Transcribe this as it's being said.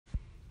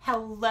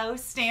Hello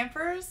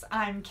Stampers,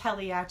 I'm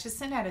Kelly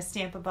Acheson at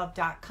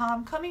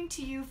stampabove.com coming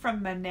to you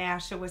from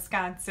Menasha,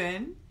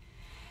 Wisconsin.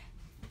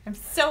 I'm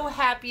so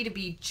happy to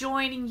be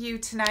joining you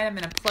tonight. I'm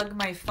going to plug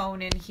my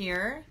phone in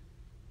here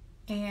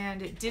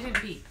and it didn't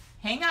beep.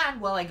 Hang on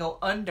while I go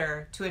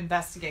under to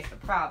investigate the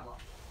problem.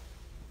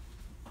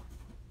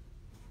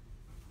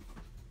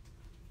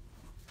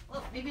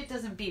 Well, maybe it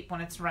doesn't beep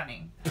when it's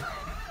running.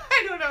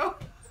 I don't know.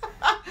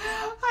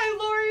 Hi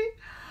Lori.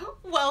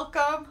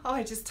 Welcome. Oh,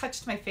 I just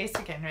touched my face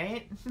again,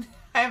 right?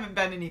 I haven't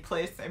been any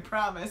place, I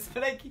promise.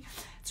 But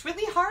it's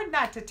really hard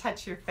not to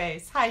touch your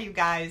face. Hi, you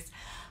guys.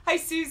 Hi,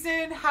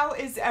 Susan. How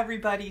is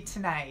everybody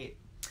tonight?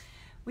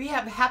 We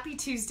have Happy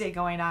Tuesday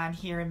going on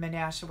here in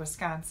Menasha,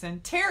 Wisconsin.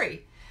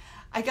 Terry,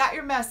 I got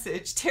your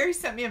message. Terry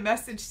sent me a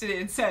message today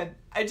and said,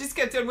 I just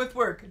got done with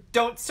work.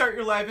 Don't start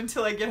your live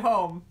until I get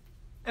home.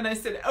 And I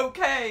said,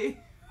 okay.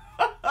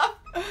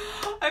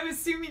 I'm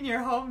assuming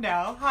you're home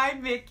now. Hi,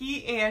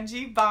 Mickey,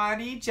 Angie,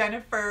 Bonnie,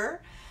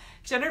 Jennifer.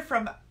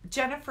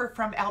 Jennifer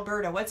from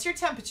Alberta. What's your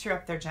temperature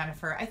up there,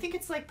 Jennifer? I think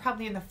it's like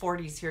probably in the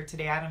 40s here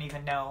today. I don't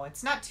even know.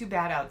 It's not too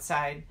bad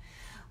outside.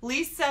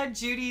 Lisa,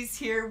 Judy's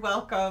here.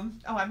 Welcome.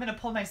 Oh, I'm going to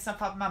pull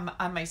myself up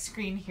on my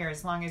screen here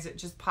as long as it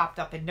just popped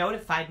up and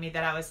notified me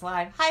that I was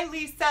live. Hi,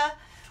 Lisa.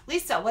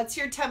 Lisa, what's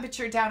your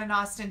temperature down in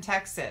Austin,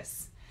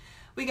 Texas?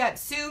 We got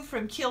Sue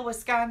from Kiel,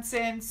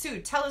 Wisconsin.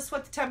 Sue, tell us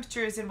what the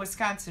temperature is in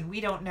Wisconsin.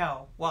 We don't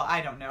know. Well,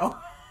 I don't know.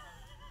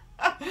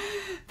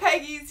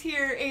 Peggy's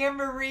here. Anne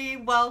Marie,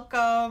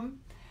 welcome.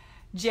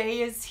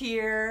 Jay is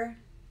here.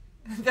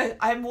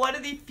 I'm one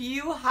of the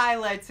few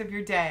highlights of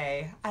your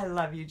day. I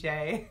love you,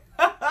 Jay.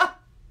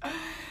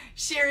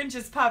 Sharon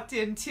just popped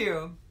in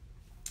too.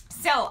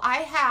 So I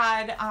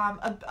had,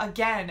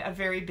 again, a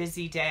very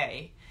busy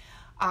day.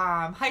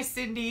 Hi,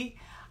 Cindy.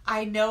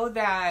 I know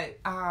that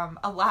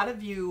a lot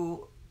of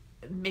you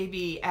may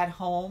be at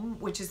home,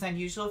 which is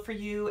unusual for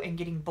you, and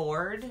getting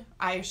bored.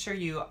 I assure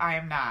you, I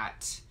am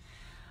not.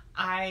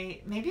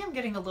 Maybe I'm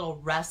getting a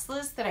little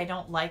restless that I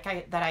don't like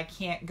that I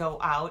can't go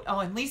out.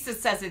 Oh, and Lisa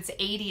says it's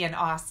 80 in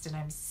Austin.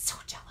 I'm so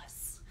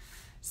jealous.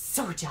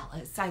 So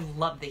jealous. I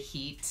love the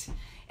heat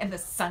and the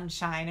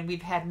sunshine, and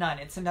we've had none.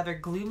 It's another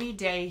gloomy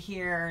day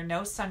here.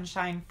 No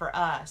sunshine for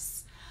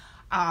us.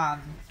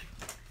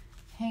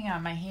 Hang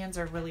on, my hands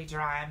are really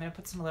dry. I'm going to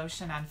put some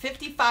lotion on.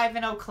 55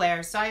 in Eau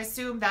Claire, so I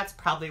assume that's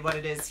probably what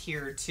it is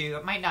here too.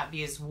 It might not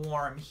be as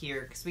warm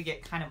here because we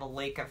get kind of a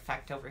lake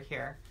effect over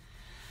here.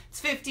 It's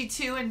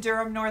 52 in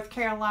Durham, North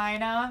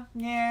Carolina.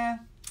 Yeah.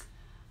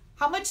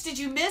 How much did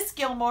you miss,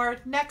 Gilmore?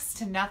 Next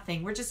to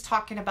nothing. We're just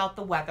talking about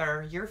the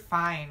weather. You're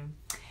fine.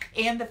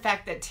 And the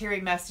fact that Terry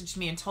messaged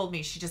me and told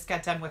me she just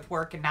got done with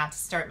work and not to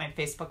start my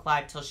Facebook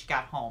Live till she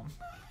got home.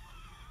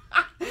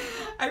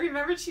 I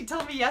remembered she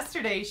told me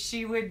yesterday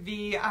she would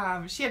be,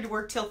 she had to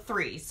work till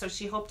 3, so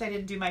she hoped I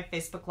didn't do my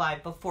Facebook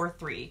Live before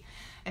 3.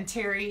 And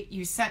Terry,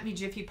 you sent me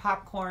Jiffy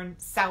Popcorn,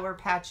 Sour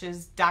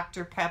Patches,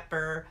 Dr.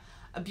 Pepper,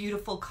 a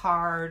beautiful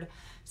card,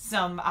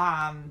 some,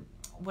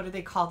 what do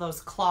they call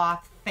those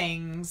cloth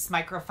things,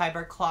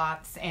 microfiber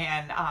cloths,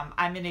 and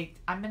I'm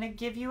gonna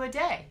give you a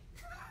day.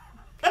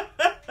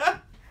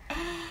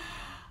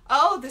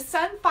 Oh, the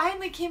sun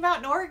finally came out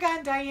in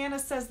Oregon, Diana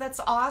says.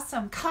 That's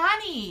awesome.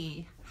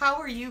 Connie! How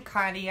are you,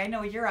 Connie? I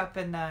know you're up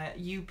in the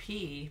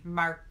UP,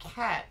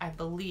 Marquette, I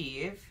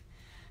believe.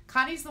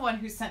 Connie's the one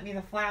who sent me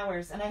the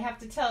flowers, and I have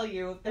to tell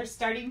you, they're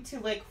starting to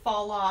like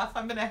fall off.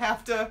 I'm gonna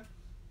have to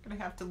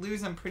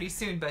lose them pretty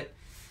soon, but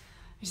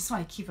I just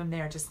want to keep them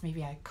there just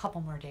maybe a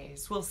couple more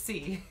days. We'll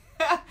see.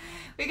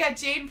 We got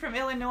Jane from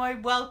Illinois.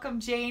 Welcome,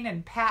 Jane,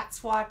 and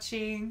Pat's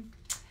watching.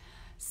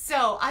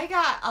 So I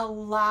got a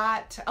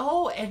lot.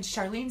 Oh, and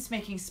Charlene's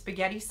making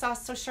spaghetti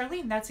sauce. So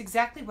Charlene, that's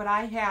exactly what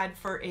I had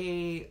for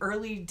a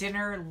early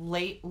dinner,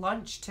 late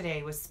lunch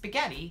today was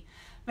spaghetti.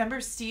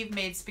 Remember Steve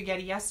made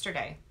spaghetti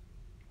yesterday.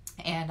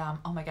 And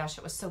oh my gosh,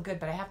 it was so good.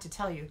 But I have to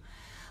tell you,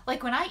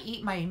 like when I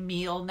eat my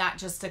meal, not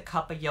just a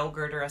cup of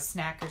yogurt or a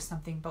snack or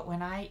something, but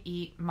when I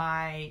eat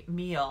my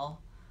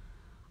meal,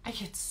 I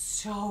get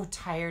so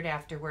tired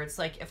afterwards.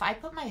 Like if I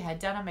put my head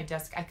down on my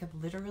desk, I could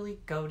literally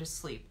go to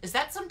sleep. Is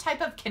that some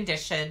type of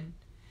condition?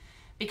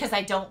 Because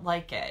I don't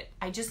like it.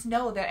 I just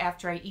know that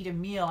after I eat a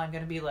meal, I'm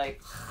going to be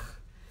like,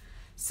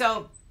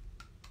 so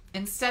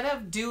instead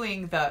of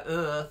doing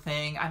the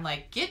thing, I'm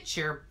like, get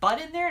your butt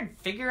in there and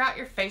figure out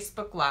your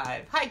Facebook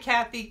Live. Hi,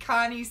 Kathy,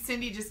 Connie,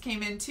 Cindy just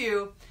came in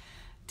too.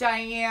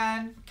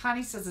 Diane,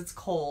 Connie says it's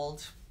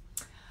cold.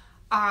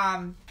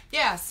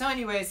 Yeah, so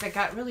anyways, I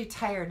got really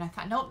tired and I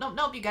thought,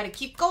 nope, you got to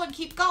keep going.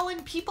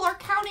 People are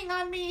counting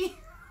on me.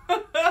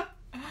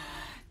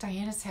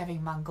 Diana's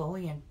having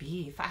Mongolian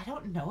beef. I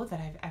don't know that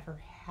I've ever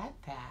had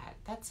that.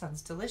 That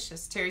sounds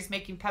delicious. Terry's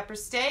making pepper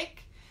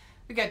steak.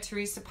 We got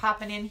Teresa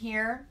popping in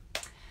here.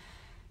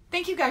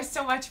 Thank you guys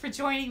so much for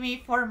joining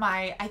me for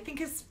my,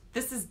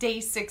 this is day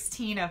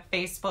 16 of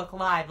Facebook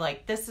Live.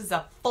 Like, this is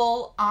a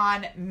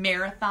full-on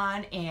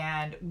marathon,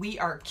 and we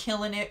are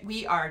killing it.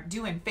 We are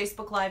doing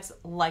Facebook Lives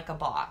like a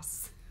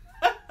boss.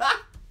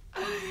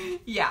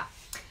 Yeah.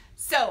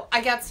 So,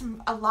 I got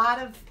a lot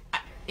of,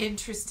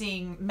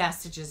 interesting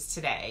messages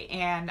today,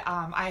 and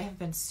I have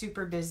been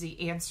super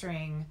busy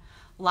answering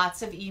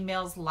lots of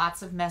emails,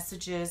 lots of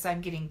messages.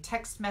 I'm getting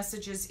text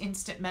messages,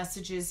 instant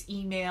messages,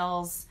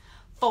 emails,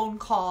 phone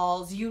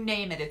calls, you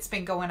name it. It's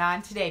been going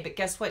on today. But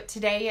guess what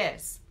today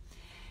is?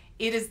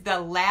 It is the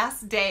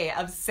last day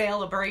of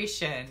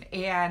celebration.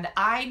 And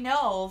I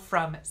know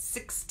from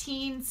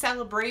 16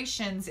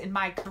 celebrations in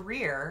my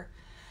career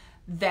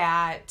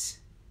that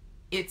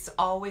it's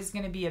always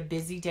going to be a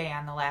busy day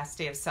on the last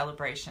day of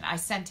celebration. I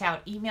sent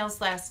out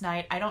emails last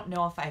night. I don't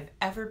know if I've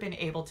ever been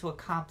able to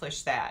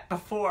accomplish that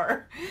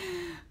before,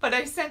 but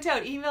I sent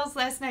out emails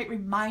last night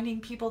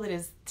reminding people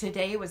that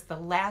today was the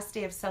last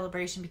day of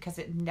celebration because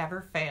it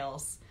never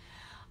fails.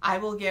 I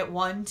will get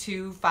 1,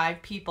 2,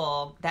 5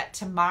 people that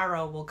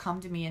tomorrow will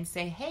come to me and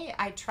say, hey,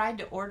 I tried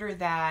to order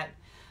that,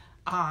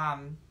 oh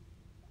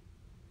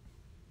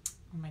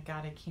my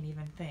God, I can't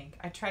even think.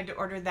 I tried to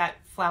order that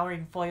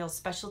flowering foil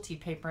specialty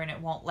paper and it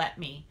won't let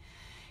me.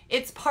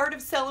 It's part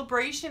of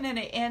celebration and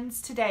it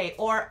ends today.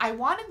 Or I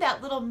wanted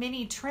that little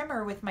mini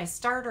trimmer with my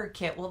starter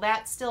kit. Will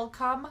that still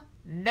come?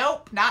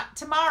 Nope, not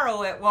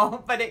tomorrow it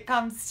won't, but it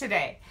comes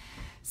today.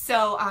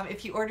 So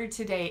if you order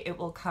today, it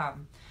will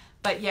come.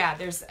 But yeah,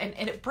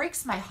 and it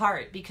breaks my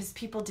heart because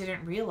people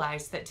didn't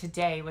realize that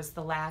today was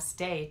the last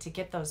day to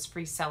get those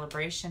free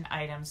celebration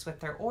items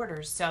with their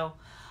orders. So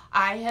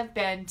I have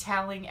been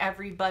telling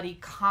everybody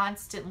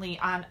constantly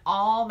on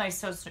all my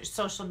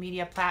social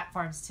media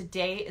platforms,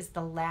 today is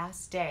the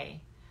last day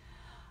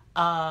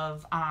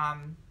of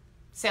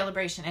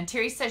celebration. And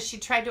Terry says she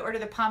tried to order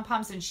the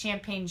pom-poms and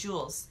champagne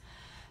jewels.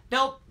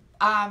 Nope,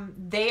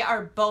 they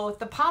are both.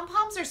 The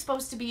pom-poms are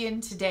supposed to be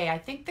in today. I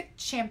think the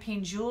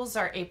champagne jewels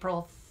are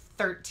April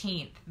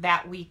 13th.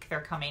 That week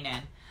they're coming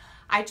in.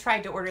 I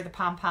tried to order the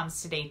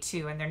pom-poms today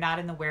too, and they're not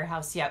in the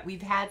warehouse yet.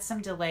 We've had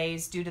some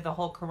delays due to the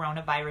whole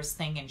coronavirus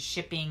thing and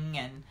shipping,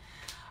 and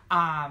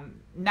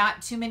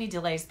not too many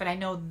delays, but I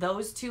know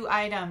those 2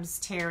 items,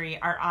 Terry,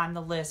 are on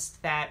the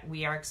list that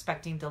we are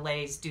expecting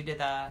delays due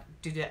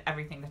to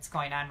everything that's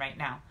going on right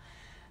now.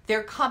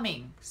 They're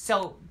coming,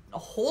 so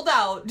hold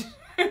out.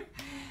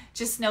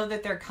 Just know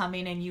that they're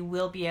coming and you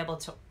will be able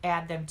to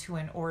add them to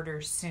an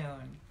order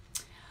soon.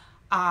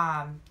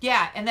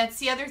 Yeah, and that's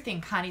the other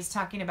thing Connie's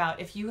talking about.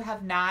 If you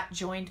have not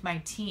joined my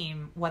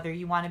team, whether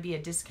you want to be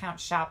a discount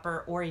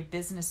shopper or a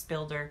business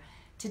builder,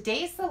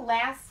 today's the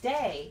last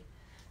day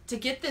to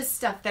get this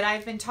stuff that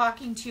I've been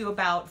talking to you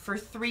about for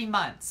 3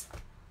 months.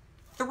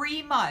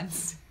 3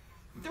 months.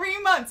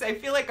 3 months. I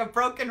feel like a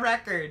broken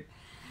record.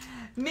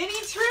 Mini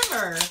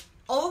trimmer,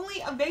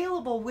 only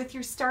available with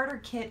your starter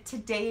kit.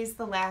 Today's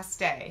the last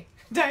day.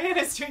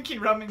 Diana's drinking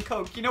rum and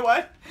Coke. You know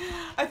what?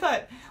 I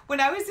thought when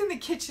I was in the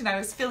kitchen, I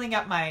was filling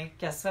up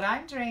guess what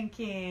I'm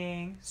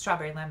drinking?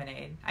 Strawberry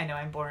lemonade. I know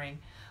I'm boring.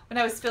 When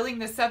I was filling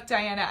this up,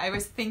 Diana, I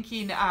was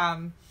thinking,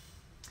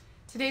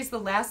 today's the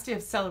last day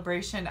of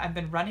celebration. I've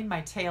been running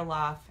my tail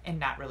off, and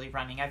not really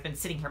running. I've been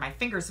sitting here. My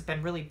fingers have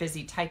been really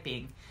busy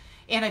typing,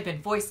 and I've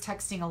been voice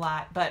texting a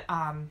lot, but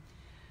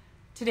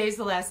today's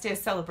the last day of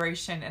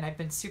celebration, and I've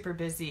been super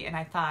busy, and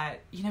I thought,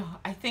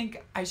 I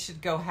think I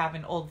should go have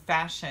an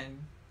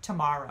old-fashioned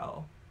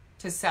tomorrow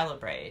to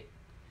celebrate.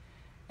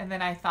 And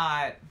then I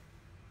thought,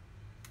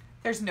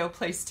 there's no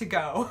place to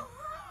go.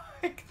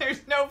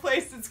 There's no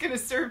place that's going to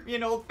serve me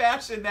an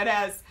old-fashioned that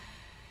has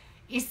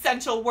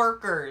essential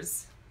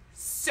workers.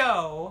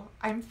 So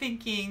I'm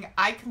thinking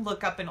I can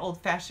look up an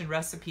old-fashioned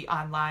recipe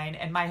online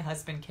and my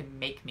husband can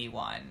make me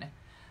one.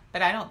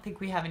 But I don't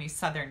think we have any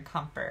Southern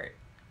comfort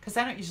because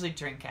I don't usually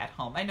drink at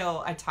home. I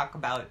know I talk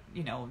about,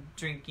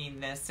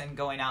 drinking this and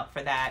going out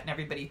for that, and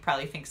everybody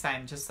probably thinks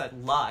I'm just a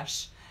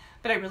lush,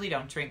 but I really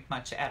don't drink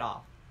much at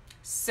all.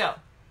 So,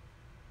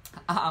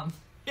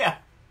 yeah,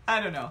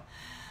 I don't know.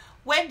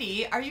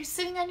 Wendy, are you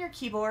sitting on your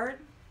keyboard?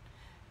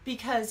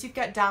 Because you've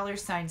got dollar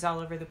signs all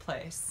over the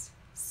place.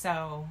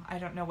 So, I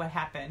don't know what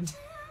happened.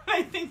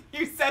 I think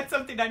you said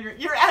something on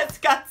your ads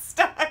got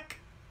stuck.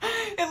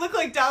 It looked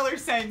like dollar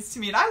signs to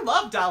me, and I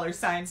love dollar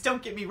signs.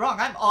 Don't get me wrong.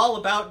 I'm all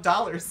about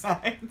dollar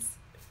signs.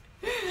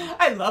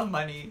 I love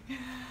money.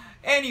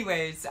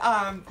 Anyways,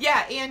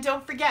 yeah, and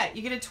don't forget,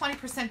 you get a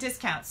 20%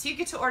 discount. So you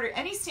get to order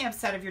any stamp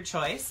set of your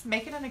choice.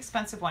 Make it an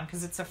expensive one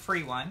because it's a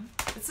free one.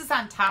 This is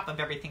on top of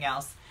everything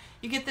else.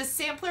 You get this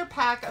sampler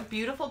pack of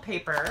beautiful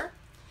paper,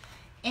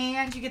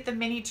 and you get the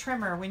mini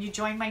trimmer when you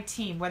join my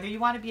team. Whether you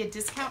want to be a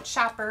discount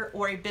shopper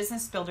or a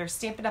business builder,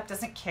 Stampin' Up!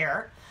 Doesn't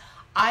care.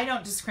 I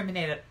don't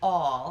discriminate at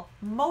all.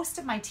 Most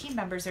of my team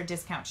members are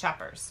discount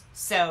shoppers.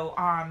 So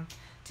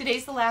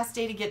today's the last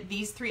day to get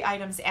these 3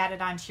 items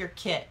added onto your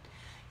kit.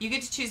 You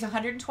get to choose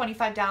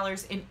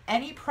 $125 in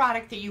any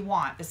product that you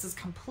want. This is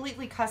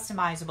completely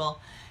customizable.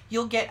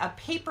 You'll get a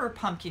paper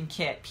pumpkin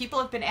kit. People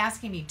have been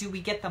asking me, do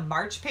we get the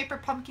March paper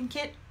pumpkin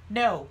kit?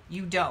 No,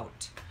 you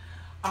don't.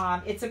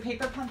 It's a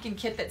paper pumpkin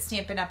kit that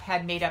Stampin' Up!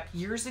 Had made up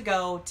years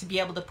ago to be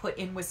able to put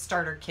in with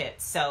starter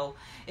kits. So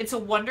it's a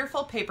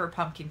wonderful paper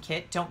pumpkin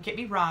kit, don't get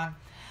me wrong.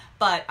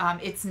 but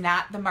it's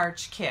not the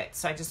March kit.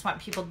 So I just want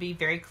people to be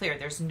very clear.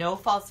 There's no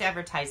false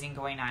advertising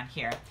going on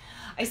here.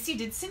 I see,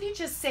 did Cindy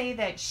just say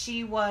that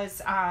she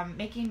was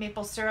making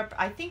maple syrup?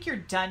 I think you're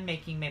done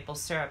making maple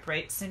syrup,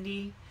 right,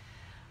 Cindy?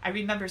 I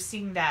remember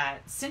seeing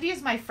that. Cindy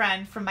is my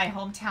friend from my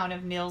hometown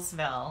of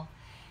Neillsville.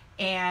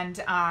 And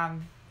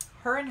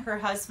her and her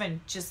husband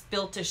just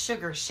built a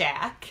sugar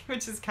shack,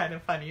 which is kind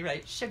of funny,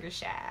 right? Sugar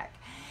shack.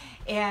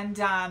 And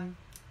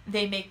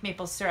they make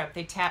maple syrup.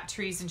 They tap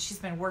trees, and she's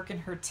been working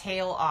her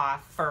tail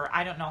off for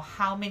I don't know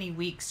how many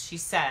weeks. She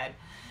said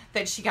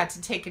that she got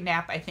to take a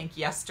nap, I think,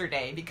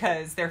 yesterday,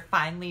 because they're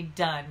finally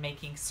done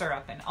making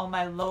syrup. And oh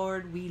my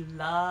Lord, we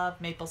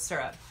love maple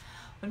syrup.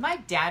 When my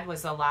dad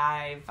was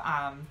alive,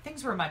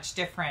 things were much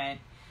different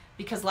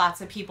because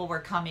lots of people were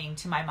coming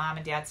to my mom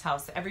and dad's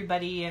house.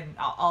 Everybody and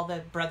all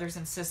the brothers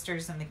and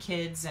sisters and the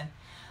kids, and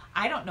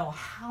I don't know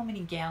how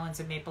many gallons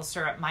of maple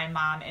syrup my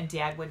mom and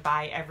dad would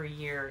buy every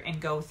year and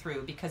go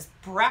through, because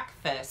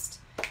breakfast,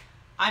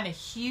 I'm a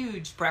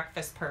huge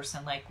breakfast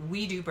person. Like,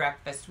 we do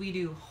breakfast. We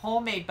do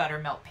homemade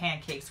buttermilk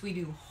pancakes. We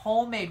do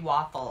homemade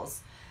waffles.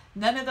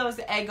 None of those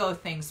Eggo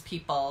things,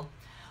 people.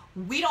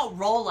 We don't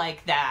roll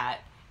like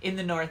that in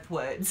the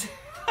Northwoods.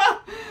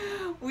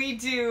 We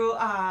do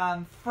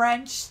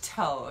French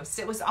toast.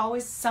 It was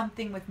always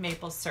something with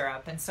maple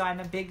syrup, and so I'm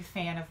a big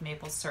fan of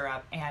maple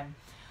syrup. And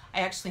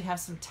I actually have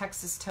some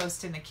Texas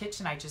toast in the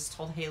kitchen. I just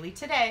told Haley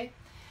today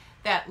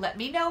that let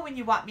me know when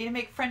you want me to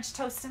make French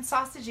toast and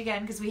sausage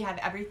again, because we have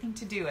everything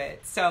to do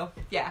it. So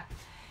yeah.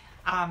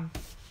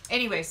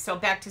 Anyway, so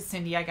back to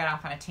Cindy. I got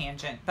off on a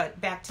tangent, but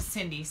back to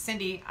Cindy.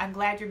 Cindy, I'm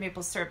glad your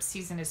maple syrup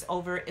season is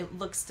over. It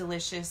looks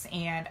delicious,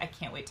 and I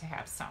can't wait to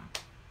have some.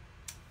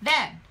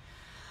 Then,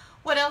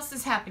 what else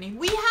is happening?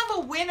 We have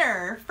a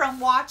winner from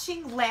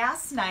watching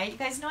last night. You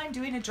guys know I'm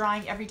doing a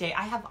drawing every day.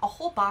 I have a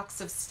whole box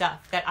of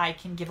stuff that I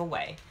can give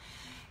away.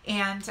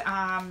 And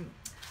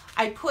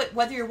I put,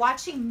 whether you're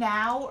watching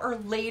now or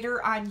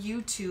later on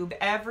YouTube,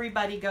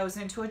 everybody goes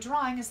into a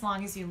drawing as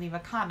long as you leave a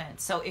comment.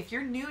 So if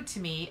you're new to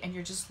me and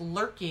you're just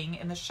lurking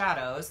in the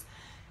shadows,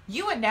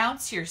 you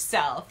announce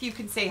yourself. You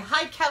can say,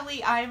 hi,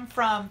 Kelly, I'm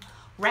from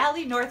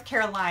Raleigh, North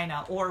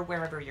Carolina, or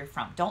wherever you're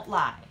from. Don't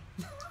lie.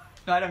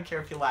 No, I don't care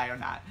if you lie or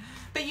not.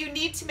 But you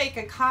need to make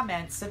a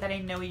comment so that I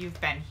know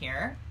you've been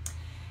here.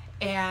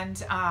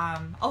 And,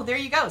 oh, there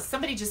you go.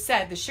 Somebody just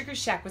said the Sugar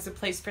Shack was a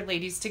place for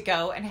ladies to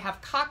go and have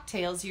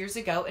cocktails years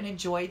ago and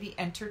enjoy the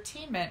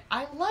entertainment.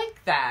 I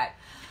like that.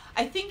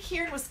 I think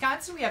here in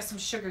Wisconsin we have some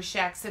Sugar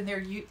Shacks, and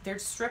they're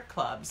strip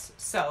clubs.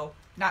 So,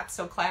 not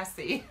so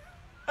classy.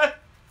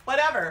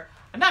 Whatever.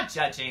 I'm not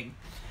judging.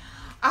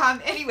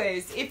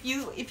 Anyways, if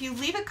you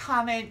leave a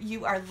comment,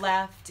 you are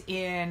left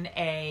in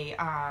a...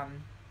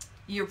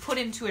 you're put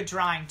into a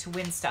drawing to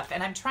win stuff.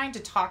 And I'm trying to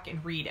talk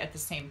and read at the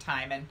same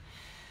time, and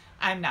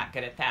I'm not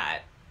good at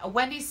that.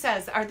 Wendy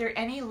says, are there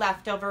any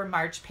leftover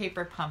March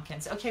paper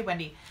pumpkins? Okay,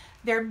 Wendy,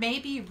 there may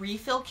be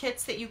refill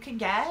kits that you can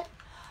get.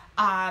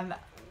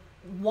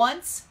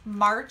 Once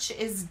March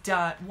is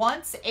done,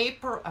 once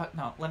April,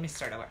 no, let me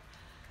start over.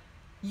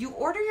 You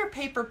order your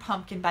paper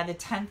pumpkin by the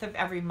 10th of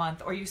every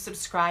month, or you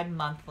subscribe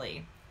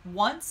monthly.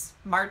 Once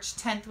March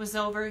 10th was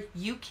over,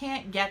 you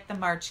can't get the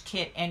March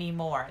kit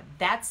anymore.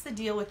 That's the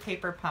deal with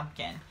paper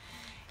pumpkin.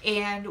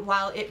 And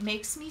while it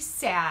makes me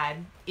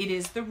sad, it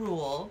is the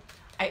rule.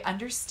 I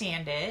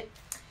understand it.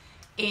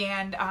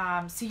 And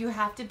so you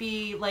have to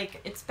be like,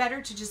 it's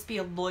better to just be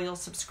a loyal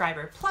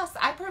subscriber. Plus,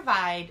 I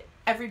provide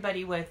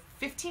everybody with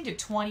 15 to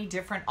 20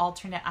 different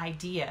alternate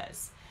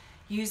ideas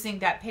using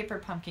that paper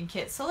pumpkin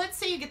kit. So let's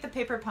say you get the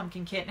paper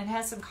pumpkin kit and it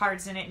has some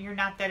cards in it and you're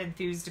not that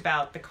enthused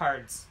about the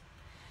cards.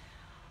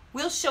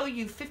 We'll show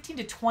you 15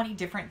 to 20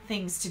 different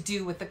things to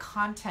do with the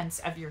contents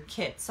of your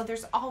kit. So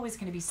there's always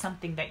going to be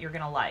something that you're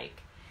going to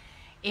like.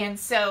 And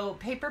so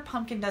paper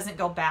pumpkin doesn't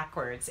go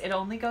backwards. It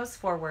only goes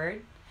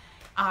forward.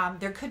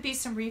 There could be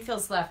some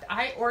refills left.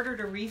 I ordered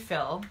a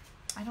refill.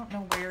 I don't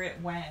know where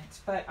it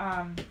went, but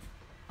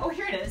oh,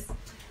 here it is.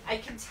 I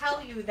can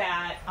tell you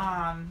that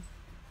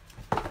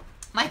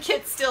my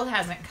kit still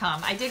hasn't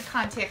come. I did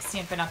contact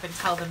Stampin' Up and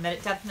tell them that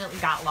it definitely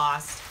got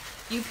lost.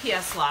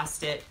 UPS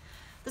lost it.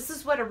 This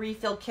is what a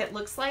refill kit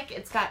looks like.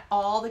 It's got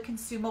all the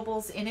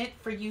consumables in it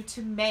for you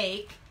to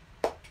make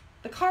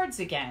the cards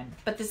again.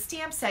 But the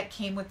stamp set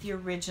came with the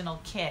original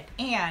kit.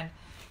 And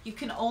you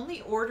can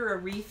only order a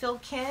refill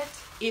kit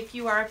if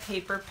you are a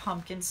paper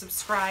pumpkin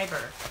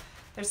subscriber.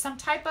 There's some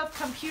type of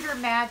computer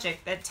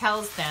magic that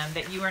tells them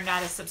that you are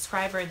not a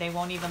subscriber. They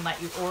won't even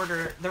let you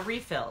order the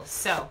refills.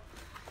 So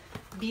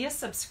be a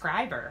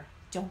subscriber.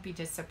 Don't be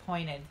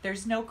disappointed.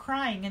 There's no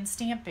crying and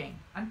stamping.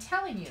 I'm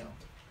telling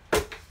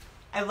you.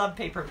 I love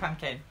paper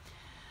pumpkin.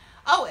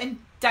 Oh, and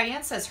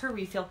Diane says her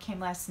refill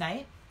came last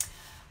night.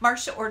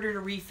 Marcia ordered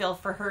a refill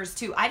for hers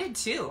too. I did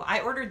too.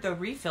 I ordered the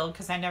refill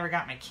because I never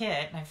got my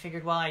kit. And I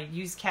figured, well, I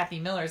used Kathy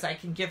Miller's. I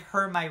can give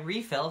her my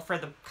refill for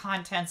the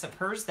contents of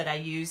hers that I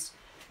used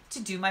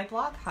to do my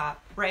blog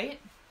hop, right?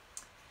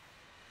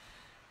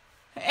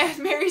 And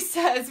Mary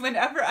says,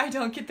 whenever I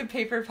don't get the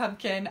paper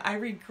pumpkin, I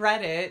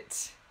regret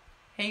it.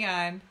 Hang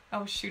on.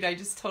 Oh, shoot. I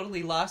just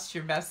totally lost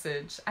your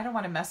message. I don't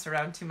want to mess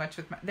around too much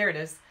with my... There it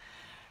is.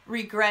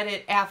 Regret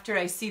it after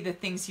I see the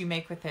things you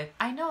make with it.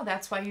 I know.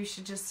 That's why you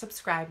should just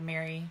subscribe,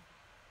 Mary.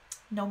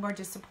 No more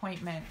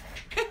disappointment.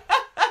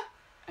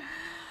 All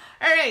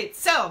right.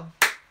 So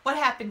what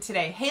happened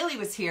today? Haley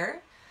was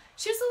here.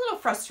 She was a little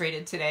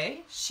frustrated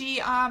today.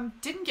 She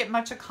didn't get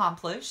much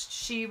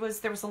accomplished.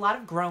 There was a lot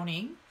of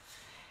groaning.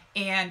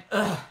 And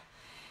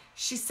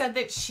she said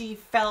that she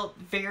felt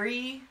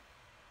very...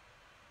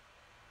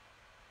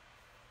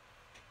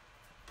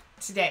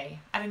 Today,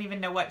 I don't even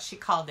know what she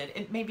called it.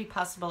 It may be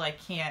possible I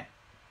can't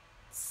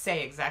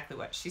say exactly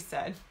what she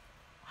said.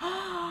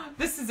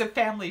 This is a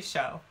family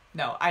show.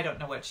 No, I don't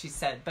know what she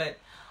said, but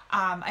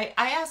I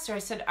asked her, I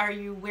said, are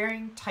you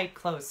wearing tight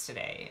clothes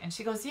today? And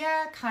she goes,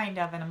 yeah, kind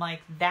of. And I'm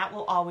like, that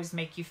will always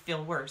make you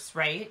feel worse,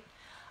 right?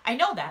 I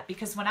know that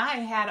because when I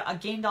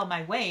had gained all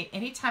my weight,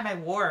 anytime I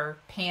wore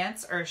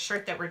pants or a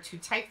shirt that were too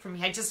tight for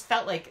me, I just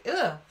felt like,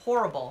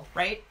 horrible,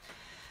 right?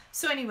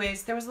 So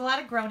anyways, there was a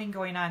lot of groaning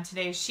going on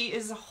today. She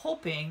is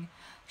hoping,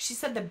 she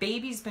said the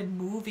baby's been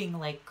moving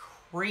like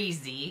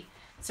crazy.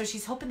 So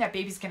she's hoping that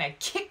baby's going to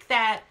kick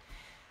that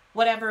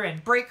whatever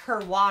and break her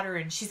water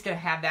and she's going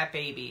to have that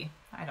baby.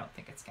 I don't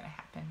think it's going to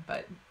happen,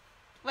 but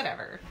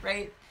whatever,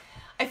 right?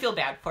 I feel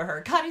bad for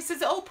her. Connie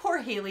says, oh, poor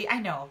Haley.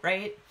 I know,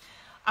 right?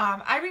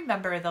 I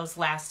remember those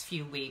last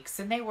few weeks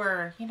and they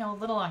were, a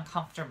little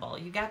uncomfortable.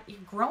 You're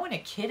growing a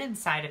kid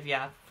inside of you,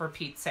 for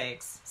Pete's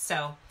sakes.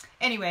 So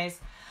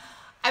anyways,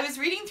 I was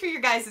reading through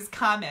your guys'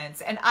 comments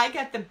and I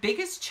got the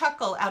biggest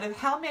chuckle out of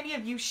how many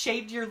of you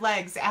shaved your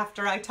legs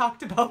after I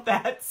talked about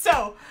that.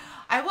 So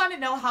I want to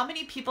know how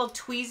many people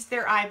tweezed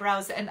their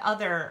eyebrows and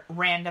other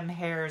random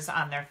hairs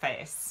on their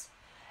face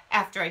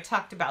after I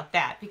talked about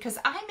that, because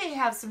I may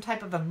have some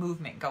type of a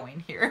movement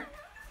going here.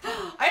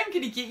 I am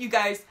going to get you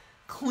guys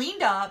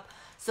cleaned up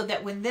so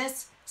that when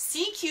this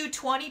CQ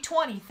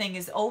 2020 thing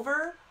is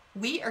over,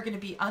 we are going to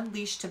be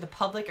unleashed to the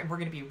public and we're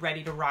going to be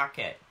ready to rock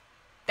it.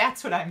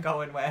 That's what I'm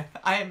going with.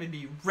 I am going to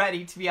be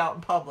ready to be out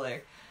in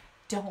public.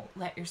 Don't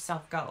let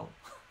yourself go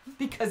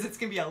because it's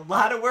going to be a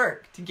lot of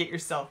work to get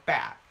yourself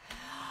back.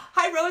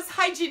 Hi, Rose.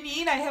 Hi,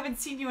 Janine. I haven't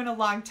seen you in a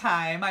long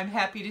time. I'm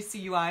happy to see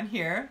you on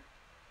here.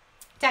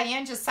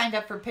 Diane just signed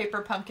up for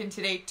Paper Pumpkin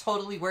today.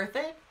 Totally worth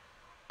it.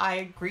 I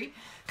agree.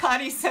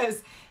 Connie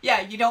says,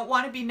 yeah, you don't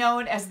want to be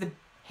known as the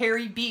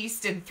hairy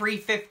beast in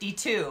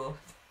 352.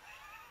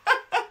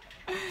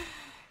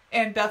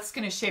 And Beth's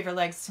going to shave her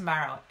legs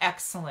tomorrow.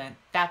 Excellent.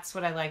 That's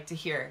what I like to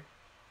hear.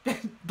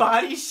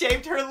 Bonnie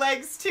shaved her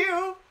legs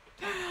too.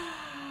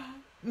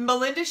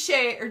 Melinda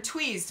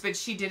tweezed, but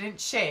she didn't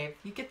shave.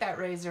 You get that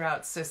razor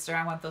out, sister.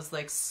 I want those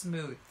legs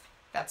smooth.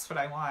 That's what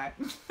I want.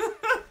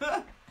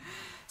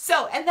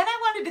 So, and then I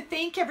wanted to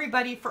thank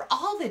everybody for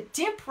all the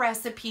dip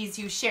recipes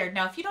you shared.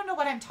 Now, if you don't know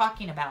what I'm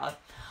talking about,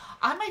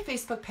 on my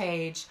Facebook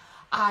page,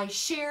 I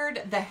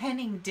shared the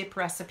Henning dip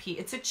recipe.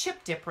 It's a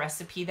chip dip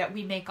recipe that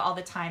we make all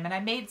the time. And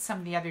I made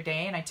some the other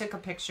day and I took a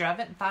picture of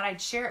it and thought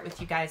I'd share it with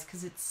you guys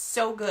because it's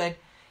so good.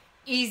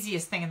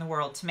 Easiest thing in the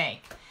world to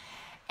make.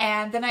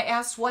 And then I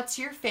asked, what's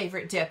your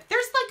favorite dip?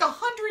 There's like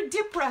 100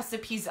 dip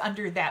recipes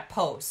under that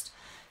post.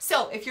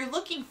 So if you're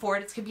looking for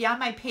it, it's going to be on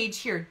my page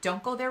here.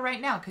 Don't go there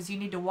right now because you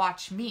need to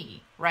watch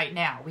me right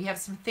now. We have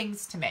some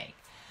things to make.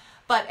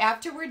 But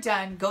after we're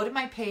done, go to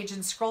my page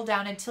and scroll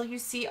down until you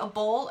see a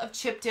bowl of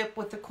chip dip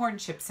with the corn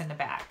chips in the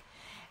back.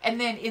 And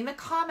then in the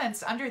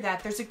comments under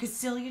that, there's a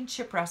gazillion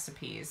chip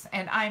recipes.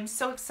 And I'm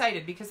so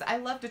excited because I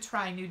love to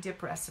try new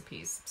dip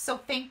recipes. So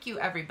thank you,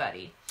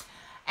 everybody.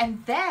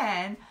 And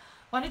then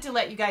wanted to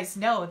let you guys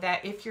know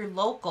that if you're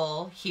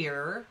local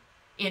here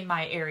in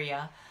my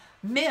area,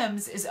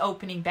 Mims is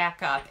opening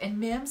back up. And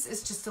Mims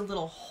is just a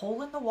little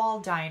hole-in-the-wall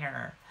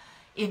diner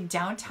in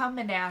downtown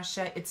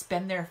Menasha. It's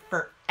been there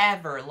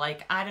forever.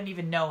 Like, I don't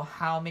even know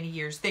how many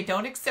years. They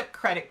don't accept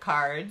credit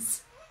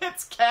cards.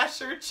 It's cash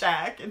or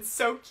check. It's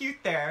so cute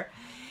there.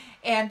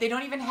 And they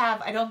don't even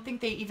have, I don't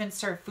think they even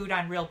serve food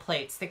on real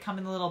plates. They come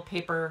in the little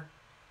paper,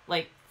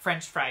 like,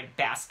 French fried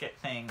basket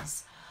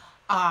things.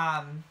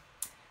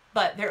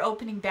 But they're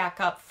opening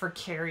back up for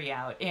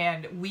carryout,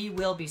 and we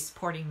will be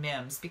supporting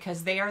Mims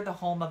because they are the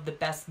home of the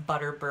best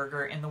butter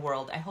burger in the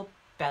world. I hope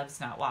Bev's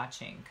not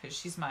watching because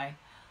she's my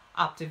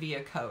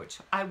Optavia coach.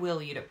 I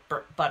will eat a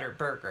butter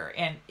burger,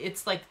 and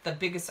it's like the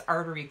biggest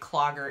artery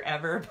clogger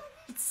ever.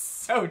 It's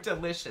so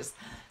delicious.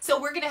 So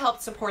we're going to help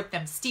support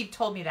them. Steve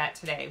told me that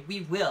today.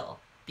 We will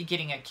be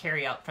getting a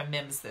carryout from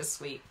Mims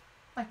this week.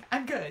 Like,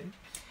 I'm good,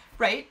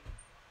 right?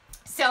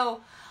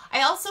 So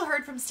I also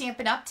heard from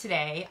Stampin' Up!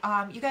 Today.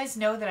 You guys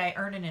know that I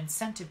earn an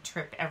incentive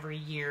trip every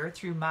year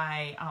through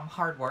my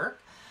hard work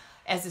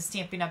as a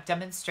Stampin' Up!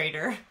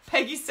 Demonstrator.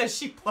 Peggy says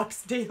she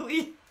plucks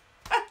daily.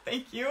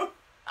 Thank you.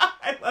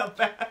 I love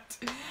that.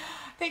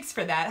 Thanks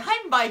for that.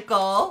 Hi,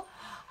 Michael.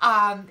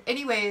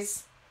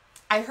 Anyways,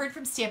 I heard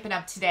from Stampin'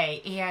 Up!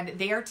 Today, and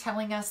they are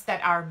telling us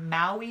that our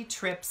Maui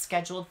trip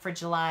scheduled for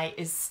July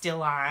is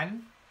still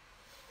on.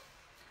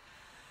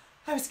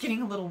 I was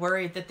getting a little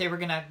worried that they were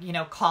going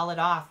to, call it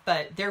off,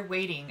 but they're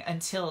waiting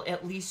until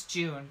at least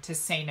June to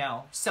say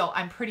no. So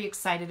I'm pretty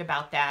excited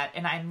about that.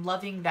 And I'm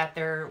loving that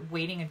they're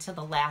waiting until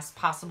the last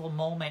possible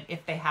moment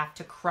if they have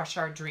to crush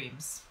our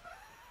dreams.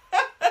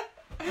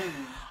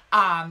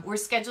 We're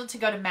scheduled to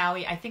go to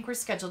Maui. I think we're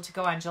scheduled to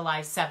go on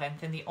July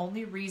 7th. And the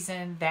only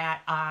reason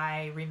that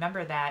I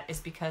remember that is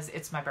because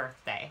it's my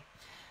birthday.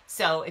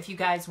 So if you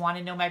guys want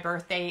to know my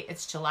birthday,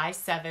 it's July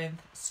 7th.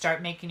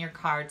 Start making your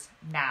cards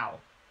now.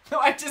 No,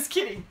 I'm just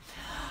kidding.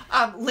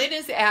 Lynn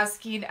is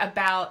asking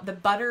about the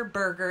butter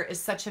burger is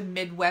such a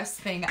Midwest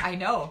thing. I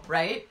know,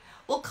 right?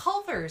 Well,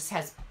 Culver's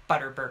has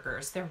butter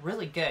burgers. They're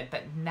really good,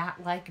 but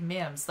not like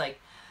Mim's.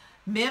 Like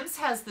Mim's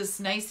has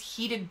this nice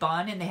heated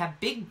bun, and they have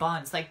big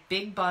buns, like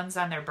big buns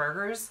on their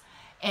burgers.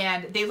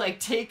 And they like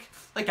take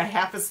like a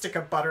half a stick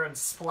of butter and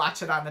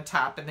splotch it on the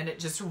top, and then it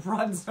just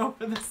runs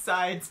over the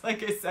sides.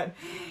 Like I said,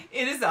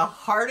 it is a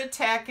heart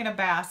attack in a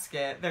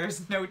basket.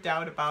 There's no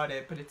doubt about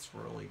it, but it's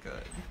really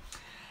good.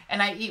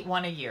 And I eat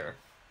one a year.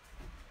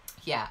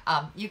 Yeah,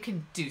 you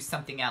can do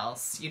something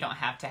else. You don't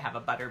have to have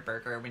a butter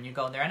burger when you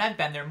go there. And I've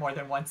been there more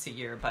than once a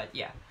year, but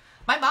yeah.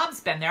 My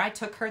mom's been there. I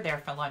took her there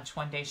for lunch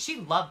one day.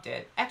 She loved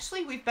it.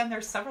 Actually, we've been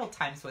there several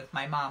times with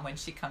my mom when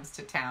she comes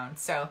to town.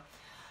 So,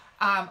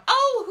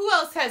 oh, who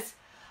else has,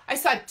 I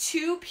saw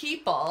 2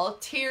 people.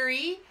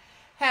 Terry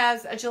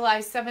has a July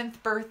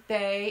 7th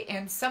birthday,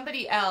 and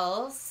somebody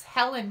else,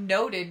 Helen,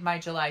 noted my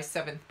July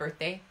 7th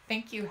birthday.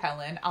 Thank you,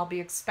 Helen. I'll be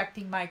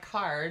expecting my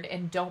card,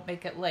 and don't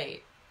make it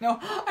late. No,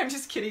 I'm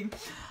just kidding.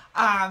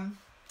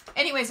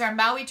 Anyways, our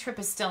Maui trip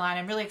is still on.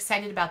 I'm really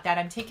excited about that.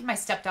 I'm taking my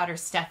stepdaughter,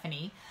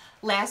 Stephanie.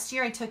 Last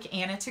year, I took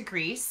Anna to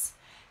Greece.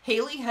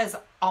 Haley has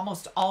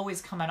almost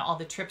always come on all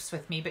the trips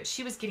with me, but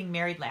she was getting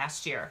married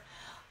last year.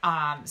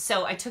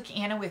 So I took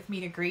Anna with me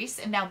to Greece,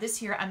 and now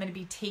this year I'm going to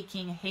be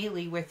taking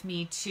Haley with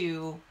me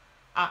to,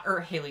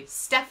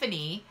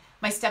 Stephanie,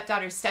 my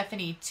stepdaughter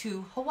Stephanie,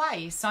 to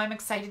Hawaii. So I'm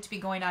excited to be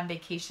going on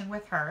vacation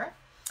with her.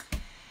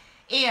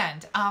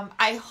 And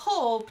I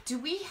hope, do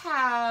we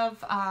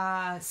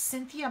have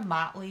Cynthia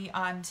Motley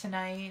on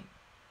tonight?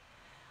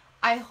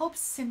 I hope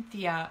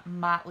Cynthia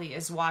Motley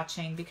is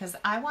watching, because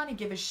I want to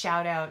give a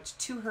shout out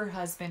to her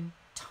husband,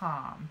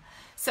 Tom.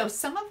 So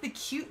some of the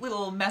cute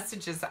little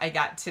messages I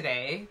got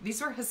today,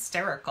 these were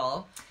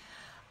hysterical.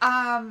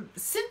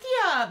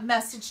 Cynthia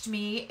messaged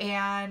me,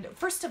 and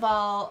first of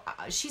all,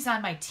 she's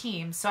on my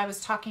team. So I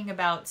was talking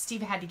about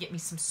Steve had to get me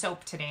some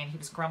soap today, and he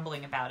was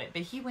grumbling about it,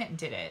 but he went and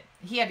did it.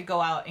 He had to go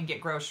out and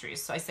get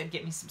groceries. So I said,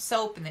 get me some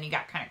soap. And then he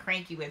got kind of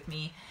cranky with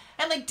me.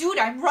 And like, dude,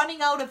 I'm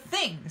running out of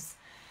things.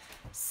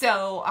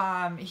 So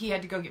he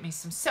had to go get me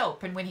some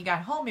soap. And when he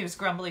got home, he was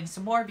grumbling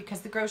some more because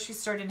the grocery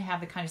store didn't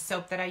have the kind of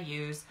soap that I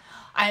use.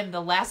 I am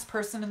the last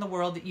person in the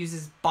world that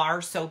uses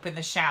bar soap in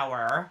the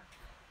shower.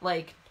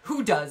 Like,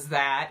 who does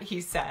that? He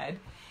said.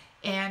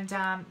 And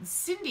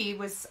Cindy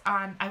was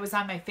on, I was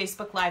on my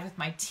Facebook Live with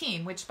my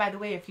team, which, by the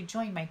way, if you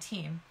join my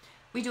team,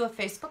 we do a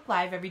Facebook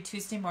Live every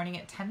Tuesday morning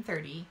at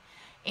 10:30.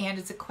 And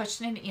it's a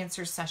question and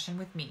answer session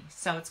with me.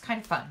 So it's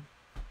kind of fun.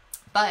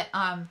 But,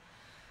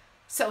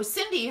 so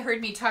Cindy heard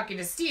me talking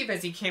to Steve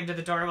as he came to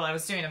the door while I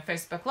was doing a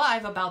Facebook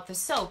Live about the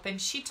soap. And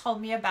she told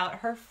me about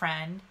her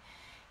friend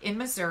in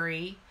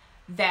Missouri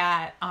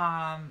that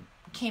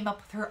came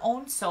up with her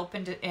own soap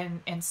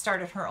and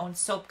started her own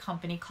soap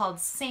company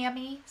called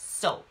Sammy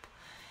Soap.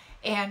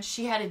 And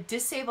she had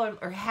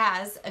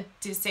has a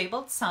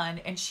disabled son,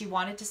 and she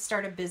wanted to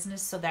start a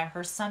business so that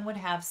her son would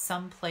have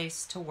some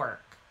place to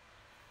work.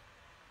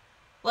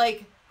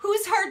 Like,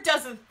 whose heart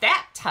doesn't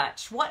that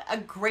touch? What a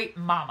great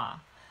mama.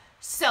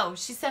 So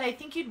she said, I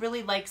think you'd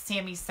really like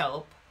Sammy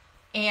Soap.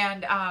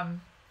 And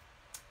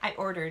I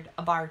ordered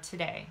a bar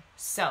today.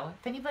 So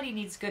if anybody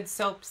needs good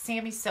soap,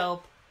 Sammy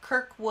Soap,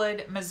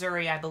 Kirkwood,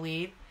 Missouri, I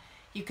believe.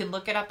 You can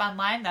look it up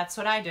online. That's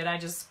what I did. I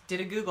just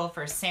did a Google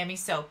for Sammy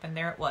Soap, and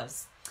there it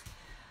was.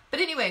 But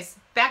anyways,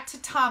 back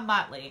to Tom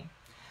Motley.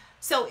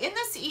 So in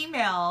this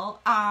email,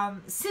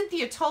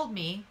 Cynthia told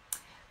me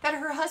that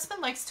her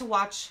husband likes to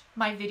watch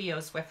my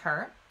videos with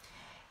her.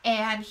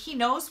 And he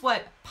knows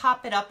what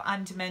Pop It Up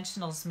on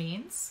Dimensionals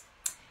means.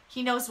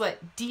 He knows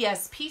what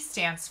DSP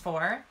stands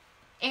for.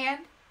 And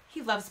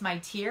he loves my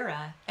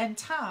tiara. And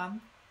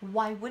Tom,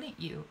 why wouldn't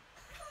you?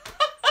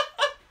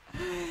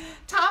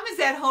 Tom is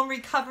at home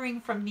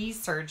recovering from knee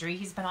surgery.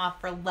 He's been off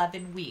for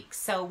 11 weeks.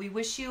 So we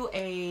wish you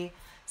a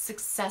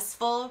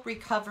successful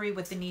recovery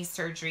with the knee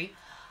surgery.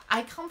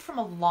 I come from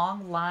a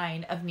long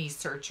line of knee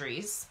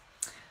surgeries.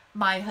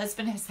 My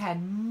husband has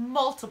had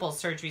multiple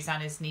surgeries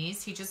on his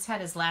knees. He just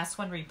had his last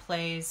one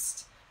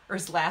replaced, or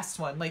his last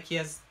one, like he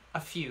has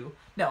a few.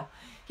 No,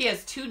 he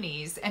has 2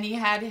 knees, and he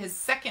had his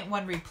second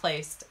one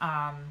replaced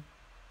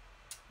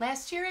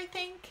last year, I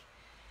think.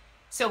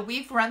 So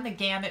we've run the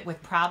gamut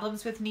with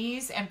problems with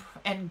knees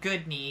and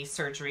good knee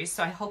surgeries.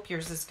 So I hope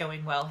yours is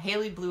going well.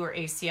 Haley blew her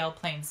ACL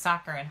playing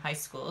soccer in high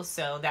school.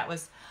 So that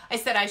was, I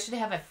said I should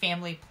have a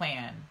family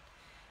plan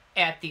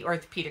at the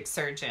orthopedic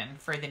surgeon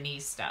for the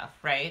knee stuff,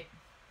 right?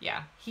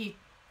 Yeah,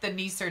 the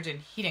knee surgeon,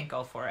 he didn't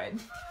go for it.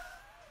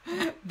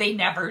 They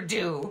never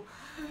do.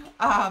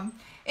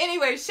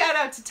 Anyway, shout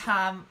out to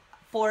Tom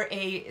for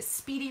a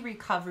speedy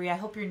recovery. I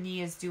hope your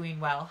knee is doing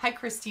well. Hi,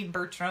 Christine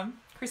Bertram.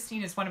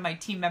 Christine is one of my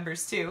team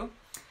members too.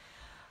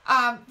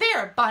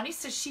 There, Bonnie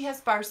says she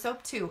has bar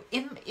soap too.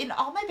 In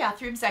all my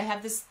bathrooms, I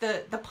have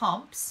the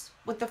pumps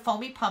with the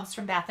foamy pumps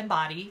from Bath and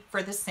Body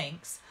for the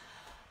sinks.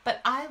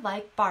 But I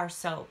like bar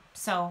soap,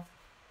 so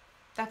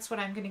that's what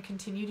I'm going to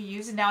continue to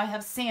use. And now I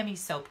have Sammy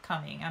soap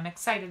coming. I'm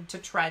excited to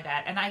try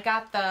that. And I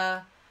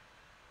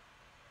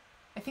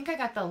think I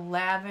got the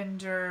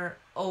lavender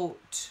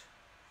oat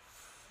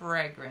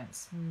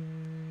fragrance.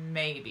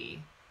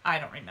 Maybe. I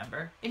don't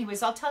remember.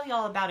 Anyways, I'll tell you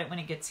all about it when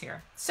it gets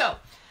here. So,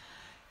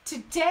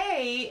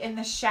 today in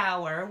the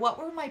shower, what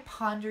were my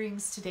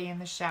ponderings today in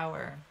the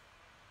shower?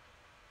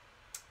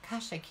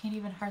 Gosh, I can't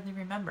even hardly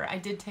remember. I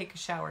did take a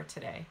shower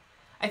today.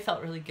 I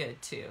felt really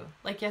good too.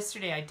 Like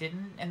yesterday I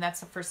didn't, and that's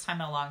the first time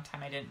in a long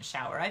time I didn't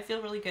shower. I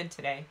feel really good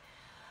today.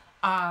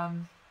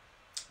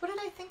 What did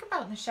I think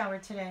about in the shower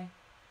today?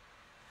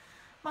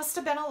 Must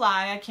have been a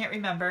lie. I can't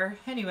remember.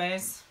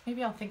 Anyways,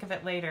 maybe I'll think of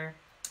it later.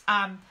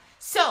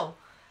 So,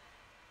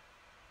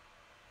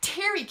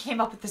 Terry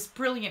came up with this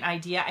brilliant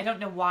idea. I don't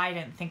know why I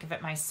didn't think of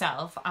it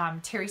myself.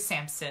 Terry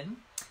Sampson.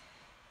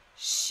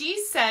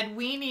 She said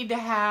we need to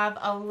have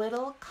a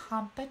little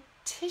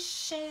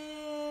competition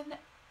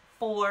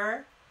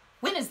for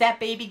when is that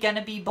baby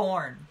gonna be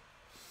born?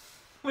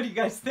 What do you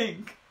guys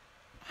think?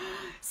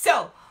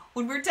 So,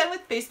 when we're done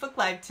with Facebook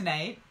Live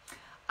tonight,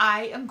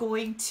 I am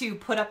going to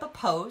put up a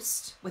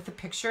post with a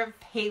picture of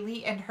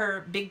Haley and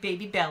her big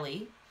baby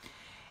belly.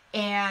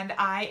 And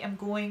I am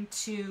going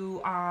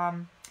to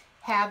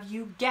have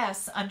you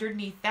guess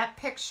underneath that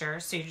picture.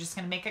 So you're just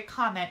going to make a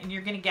comment and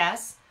you're going to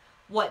guess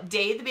what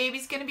day the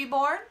baby's going to be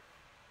born,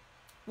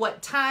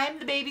 what time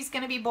the baby's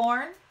going to be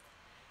born,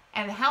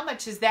 and how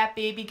much is that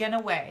baby going to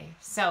weigh.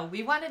 So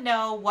we want to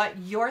know what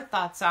your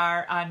thoughts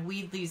are on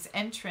Weedley's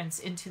entrance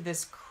into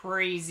this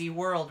crazy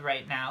world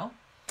right now.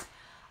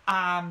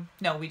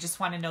 No, we just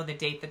want to know the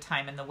date, the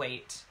time, and the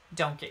weight.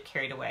 Don't get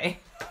carried away.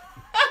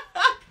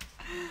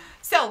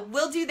 So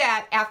we'll do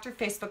that after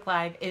Facebook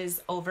Live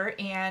is over,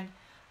 and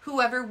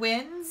whoever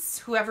wins,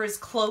 whoever is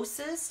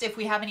closest, if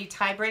we have any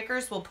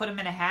tiebreakers, we'll put them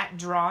in a hat and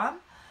draw them,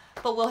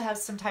 but we'll have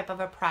some type of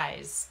a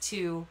prize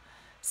to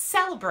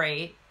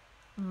celebrate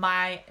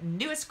my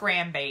newest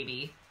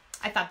grandbaby.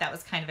 I thought that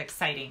was kind of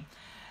exciting.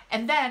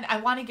 And then I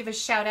want to give a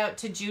shout out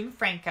to June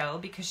Franco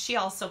because she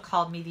also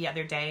called me the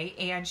other day,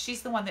 and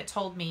she's the one that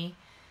told me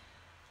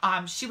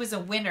she was a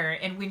winner,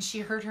 and when she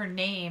heard her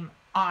name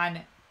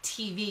on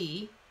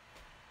TV,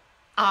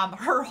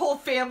 her whole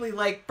family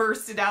like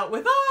bursted out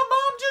with, "Oh,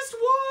 Mom just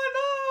won!"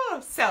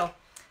 Oh. So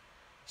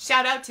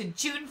shout out to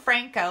June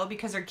Franco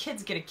because her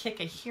kids get a kick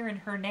of hearing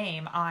her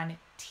name on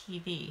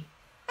TV.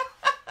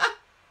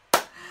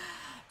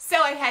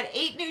 So I had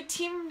 8 new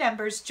team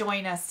members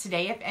join us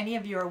today. If any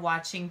of you are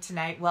watching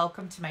tonight,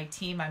 welcome to my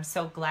team. I'm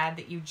so glad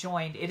that you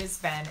joined. It has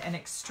been an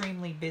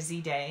extremely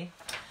busy day.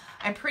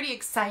 I'm pretty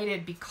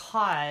excited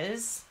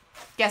because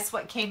guess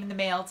what came in the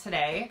mail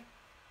today?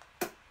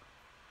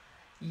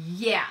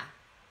 Yeah,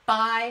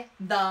 by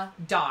the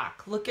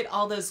dock. Look at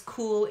all those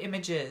cool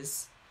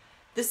images.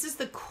 This is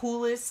the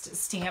coolest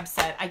stamp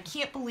set. I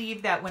can't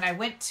believe that when I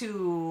went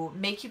to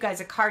make you guys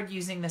a card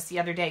using this the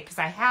other day, because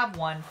I have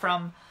one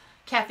from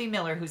Kathy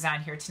Miller, who's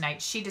on here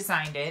tonight. She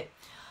designed it.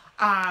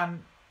 I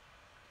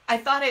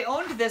thought I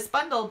owned this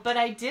bundle, but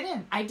I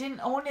didn't. I didn't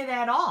own it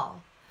at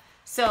all.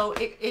 So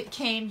it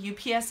came,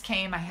 UPS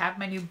came. I have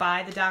my new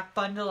Buy the Dock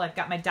bundle. I've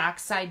got my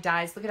dockside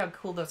dies. Look at how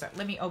cool those are.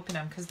 Let me open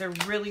them because they're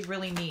really,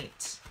 really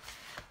neat.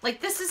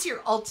 Like, this is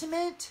your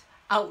ultimate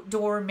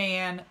outdoor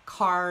man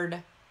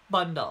card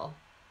bundle.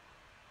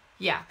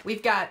 Yeah,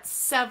 we've got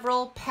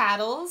several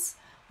paddles.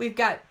 We've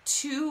got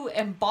 2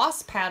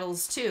 embossed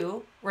paddles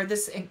too, where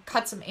this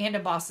cuts them and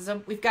embosses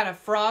them. We've got a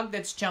frog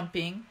that's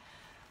jumping.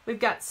 We've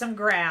got some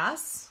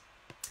grass.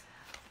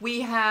 We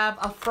have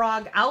a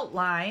frog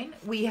outline.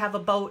 We have a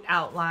boat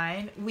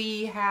outline.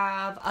 We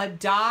have a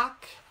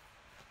dock.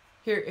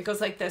 Here, it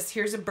goes like this.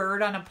 Here's a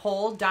bird on a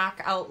pole,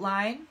 dock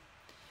outline.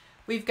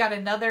 We've got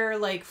another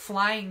like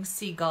flying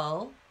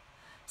seagull.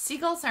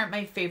 Seagulls aren't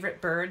my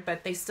favorite bird,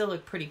 but they still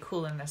look pretty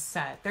cool in this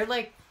set. They're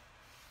like,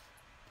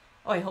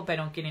 oh, I hope I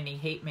don't get any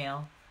hate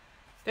mail.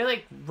 They're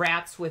like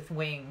rats with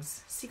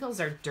wings. Seagulls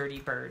are dirty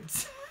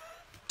birds.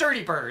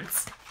 Dirty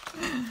birds.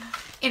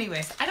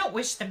 Anyways, I don't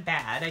wish them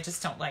bad. I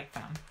just don't like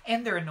them.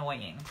 And they're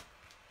annoying.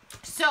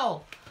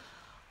 So,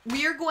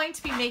 we're going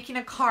to be making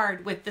a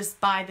card with this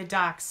By the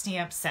Dock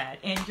stamp set.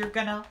 And you're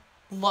going to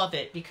love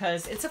it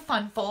because it's a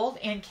fun fold.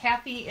 And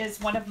Kathy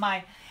is one of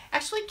my...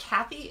 Actually,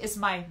 Kathy is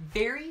my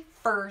very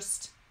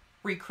first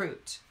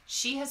recruit.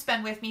 She has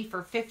been with me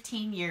for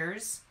 15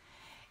 years.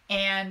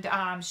 And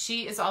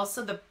she is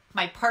also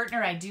my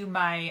partner. I do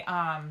my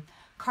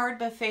card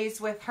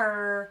buffets with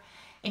her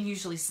and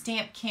usually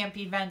stamp camp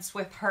events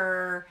with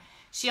her.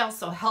 She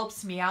also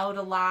helps me out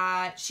a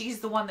lot. She's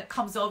the one that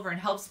comes over and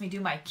helps me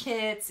do my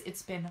kits.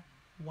 It's been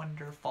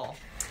wonderful.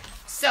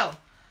 So,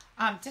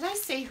 did I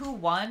say who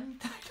won?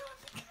 I don't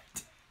think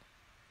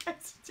I did.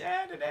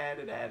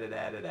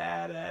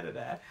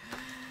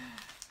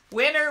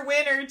 Winner,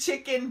 winner,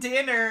 chicken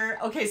dinner.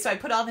 Okay, so I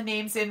put all the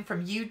names in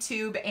from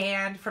YouTube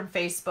and from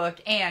Facebook.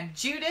 And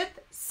Judith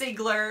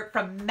Sigler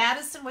from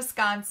Madison,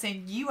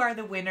 Wisconsin, you are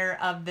the winner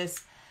of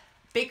this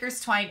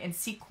Baker's Twine and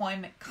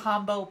Sequin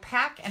combo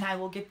pack, and I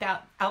will get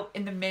that out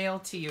in the mail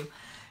to you.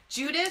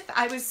 Judith,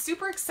 I was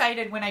super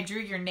excited when I drew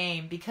your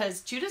name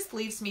because Judith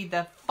leaves me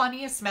the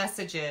funniest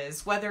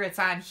messages, whether it's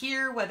on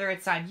here, whether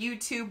it's on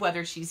YouTube,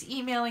 whether she's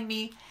emailing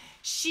me.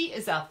 She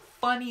is a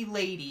funny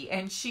lady,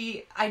 and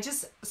I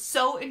just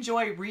so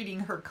enjoy reading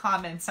her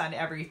comments on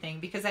everything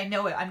because I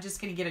know I'm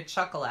just going to get a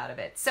chuckle out of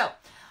it. So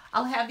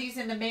I'll have these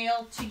in the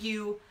mail to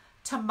you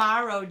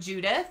tomorrow,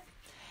 Judith.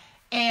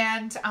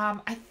 And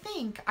I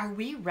think, are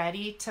we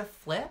ready to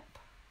flip?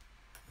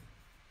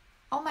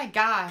 Oh my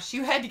gosh,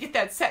 you had to get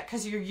that set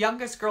because your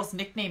youngest girl's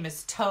nickname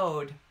is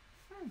Toad.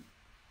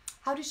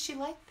 How does she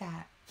like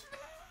that?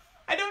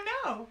 I don't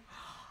know.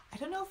 I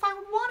don't know if I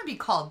would want to be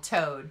called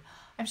Toad.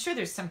 I'm sure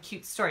there's some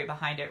cute story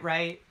behind it,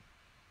 right?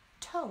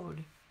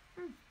 Toad.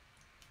 I'm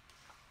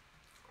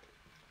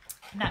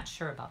not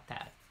sure about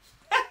that.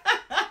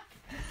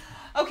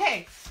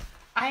 Okay,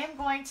 I am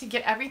going to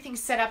get everything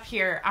set up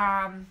here.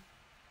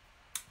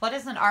 What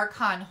is an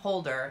Acheson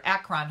holder?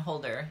 Acheson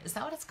holder. Is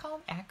that what it's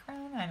called?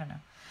 Acheson? I don't know.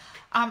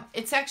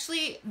 It's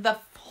actually the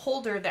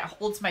holder that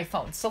holds my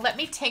phone. So let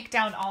me take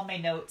down all my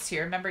notes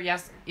here. Remember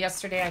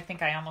yesterday I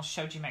think I almost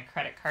showed you my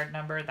credit card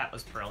number. That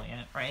was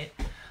brilliant, right?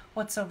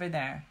 What's over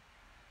there?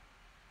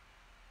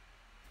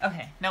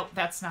 Okay, nope,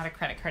 that's not a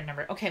credit card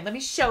number. Okay, let me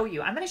show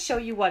you. I'm going to show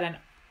you what an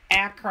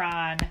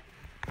Acheson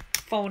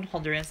phone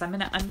holder is. I'm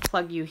going to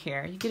unplug you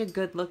here. You get a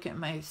good look at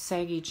my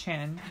saggy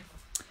chin.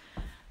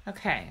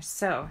 Okay,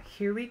 so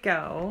here we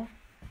go.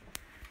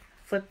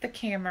 Flip the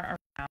camera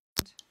around.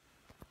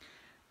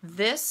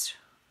 This,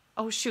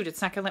 oh shoot,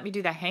 it's not gonna let me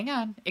do that. Hang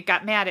on, it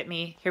got mad at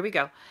me. Here we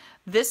go.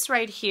 This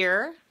right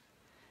here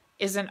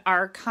is an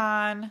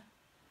Acheson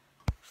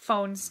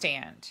phone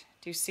stand.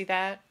 Do you see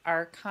that?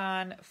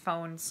 Acheson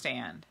phone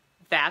stand.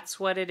 That's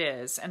what it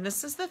is. And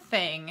this is the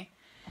thing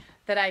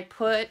that I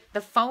put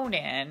the phone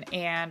in.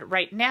 And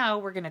right now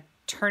we're gonna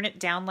turn it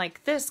down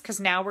like this because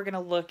now we're gonna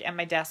look at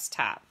my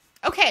desktop.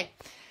 Okay.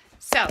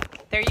 So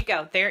there you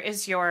go. There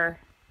is your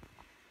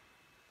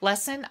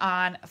lesson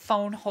on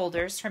phone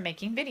holders for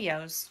making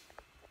videos.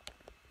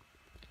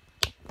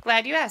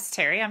 Glad you asked,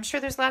 Terry. I'm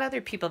sure there's a lot of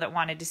other people that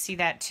wanted to see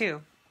that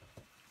too.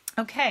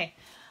 Okay,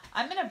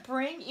 I'm going to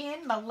bring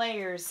in my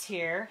layers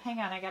here. Hang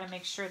on, I got to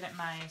make sure that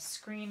my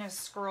screen is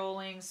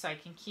scrolling so I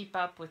can keep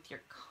up with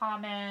your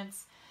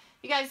comments.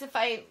 You guys, if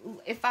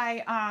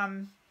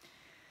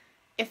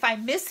I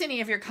miss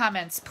any of your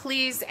comments,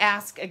 please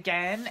ask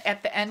again.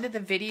 At the end of the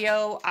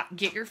video,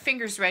 get your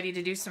fingers ready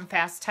to do some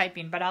fast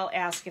typing, but I'll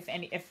ask if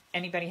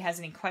anybody has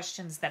any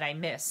questions that I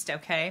missed,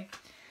 okay?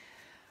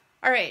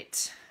 All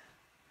right.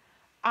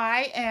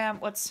 I am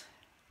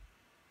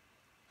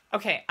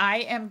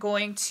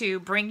going to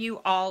bring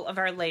you all of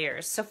our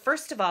layers. So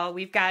first of all,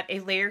 we've got a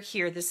layer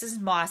here. This is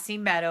Mossy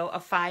Meadow, a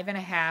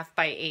 5.5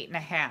 by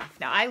 8.5.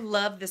 Now, I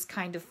love this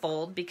kind of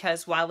fold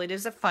because while it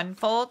is a fun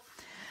fold,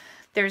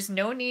 there's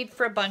no need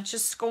for a bunch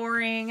of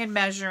scoring and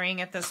measuring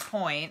at this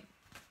point.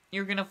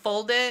 You're going to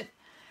fold it,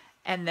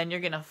 and then you're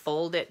going to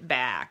fold it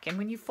back. And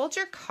when you fold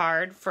your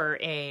card for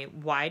a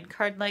wide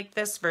card like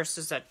this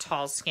versus a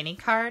tall, skinny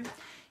card,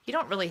 you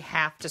don't really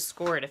have to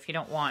score it if you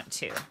don't want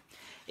to.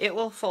 It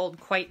will fold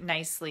quite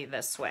nicely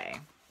this way.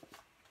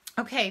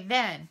 Okay,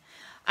 then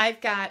I've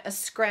got a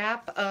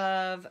scrap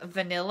of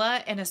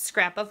vanilla and a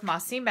scrap of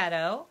Mossy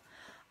Meadow.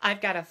 I've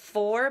got a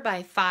 4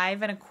 by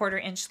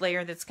 5.25 inch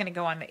layer that's going to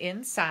go on the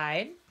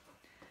inside.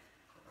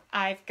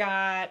 I've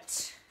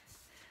got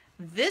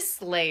this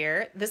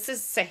layer. This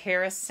is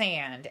Sahara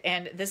Sand,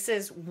 and this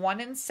is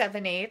 1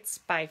 7/8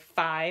 by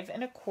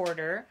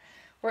 5.25.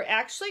 We're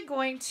actually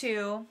going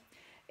to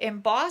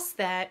emboss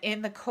that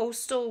in the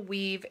Coastal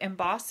Weave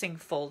embossing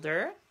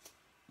folder,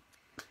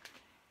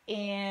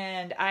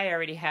 and I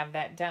already have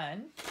that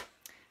done.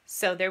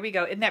 So there we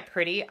go. Isn't that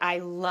pretty? I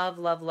love,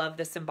 love, love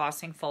this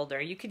embossing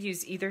folder. You could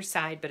use either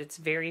side, but it's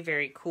very,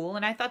 very cool.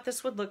 And I thought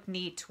this would look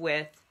neat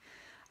with,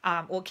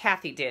 well,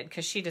 Kathy did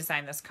because she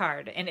designed this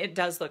card. And it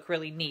does look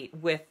really neat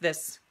with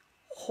this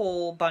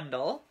whole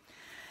bundle.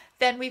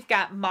 Then we've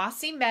got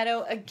Mossy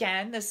Meadow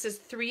again. This is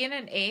 3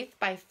 1/8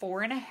 by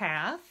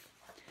 4.5.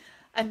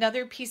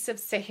 Another piece of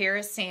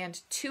Sahara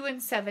Sand, 2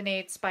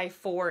 7/8 by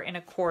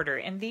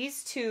 4.25. And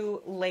these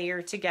two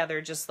layer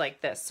together just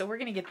like this. So we're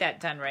going to get that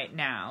done right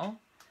now.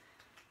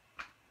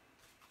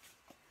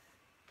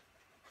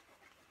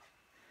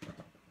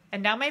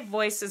 And now my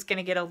voice is going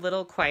to get a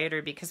little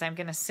quieter because I'm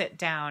going to sit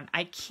down.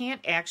 I can't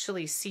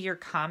actually see your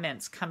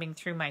comments coming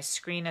through my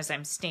screen as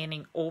I'm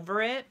standing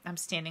over it. I'm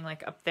standing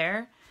like up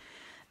there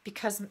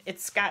because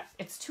it's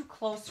too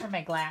close for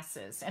my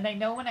glasses. And I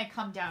know when I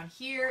come down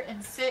here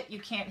and sit, you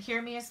can't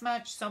hear me as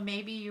much. So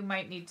maybe you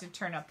might need to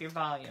turn up your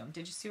volume.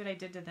 Did you see what I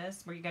did to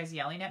this? Were you guys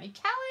yelling at me?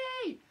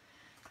 Kelly,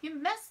 you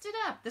messed it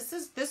up.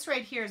 This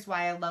right here is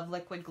why I love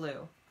liquid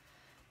glue.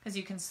 because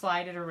you can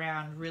slide it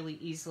around really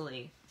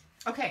easily.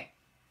 Okay,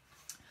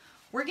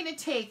 we're going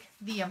to take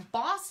the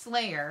embossed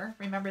layer.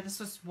 Remember, this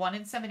was 1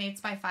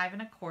 7/8 by 5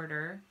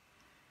 1/4.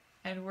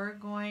 And we're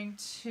going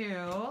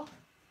to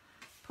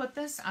put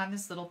this on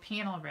this little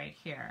panel right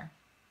here.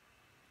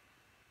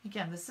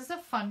 Again, this is a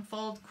fun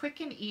fold, quick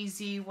and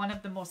easy, one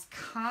of the most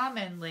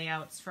common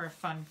layouts for a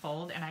fun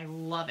fold, and I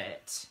love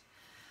it.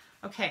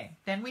 Okay,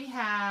 then we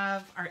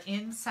have our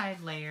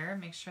inside layer.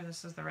 Make sure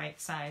this is the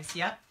right size.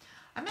 Yep.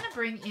 I'm going to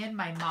bring in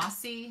my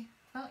mossy,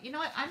 well, you know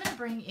what? I'm going to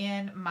bring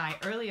in my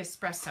early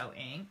espresso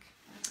ink.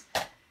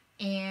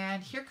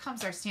 And here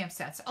comes our stamp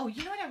sets. Oh,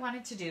 you know what I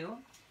wanted to do?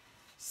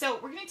 So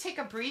we're going to take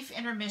a brief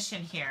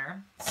intermission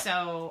here.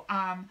 So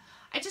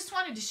I just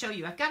wanted to show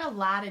you, I've got a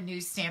lot of new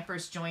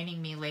stampers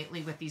joining me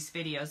lately with these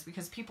videos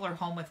because people are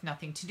home with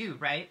nothing to do,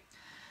 right?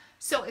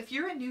 So if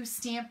you're a new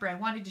stamper, I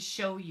wanted to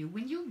show you,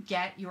 when you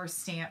get your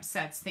stamp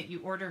sets that you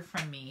order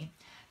from me,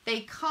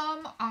 they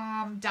come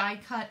die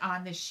cut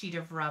on this sheet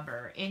of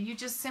rubber, and you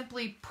just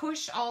simply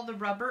push all the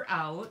rubber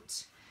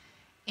out,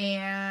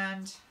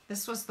 and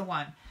this was the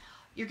one.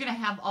 You're going to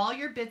have all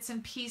your bits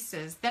and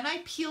pieces. Then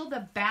I peel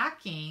the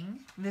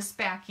backing, this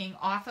backing,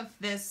 off of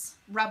this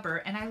rubber,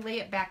 and I lay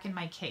it back in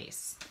my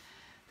case.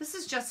 This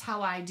is just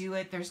how I do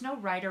it. There's no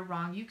right or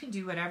wrong. You can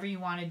do whatever you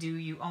want to do.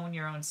 You own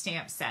your own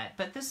stamp set.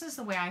 But this is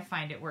the way I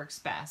find it works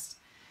best.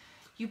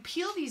 You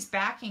peel these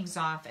backings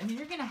off, and then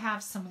you're going to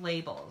have some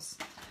labels.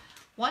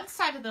 One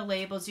side of the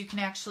labels, you can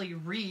actually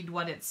read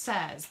what it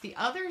says. The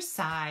other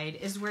side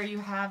is where you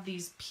have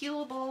these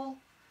peelable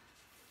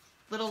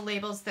little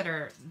labels that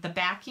are the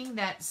backing.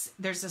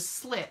 There's a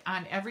slit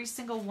on every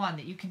single one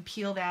that you can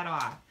peel that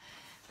off.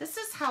 This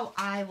is how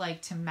I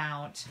like to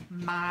mount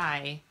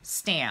my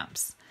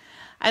stamps.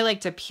 I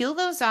like to peel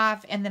those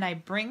off, and then I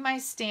bring my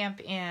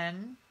stamp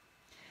in,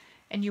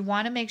 and you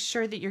want to make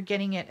sure that you're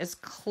getting it as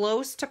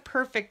close to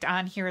perfect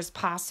on here as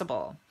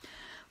possible.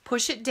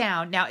 Push it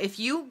down. Now, if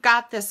you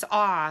got this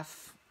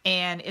off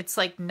and it's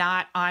like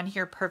not on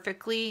here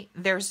perfectly,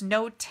 there's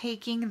no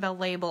taking the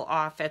label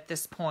off at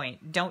this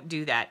point. Don't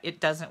do that. It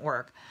doesn't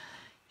work.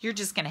 You're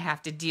just going to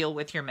have to deal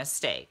with your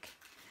mistake.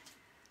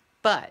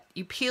 But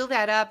you peel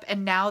that up,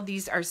 and now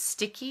these are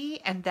sticky,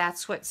 and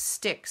that's what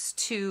sticks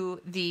to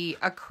the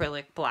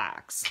acrylic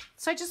blocks.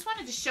 So I just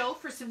wanted to show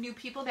for some new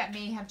people that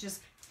may have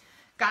just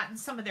gotten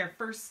some of their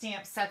first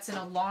stamp sets in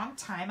a long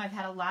time. I've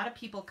had a lot of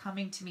people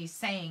coming to me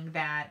saying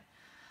that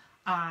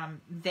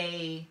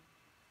they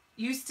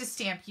used to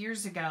stamp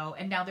years ago,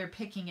 and now they're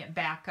picking it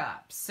back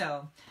up.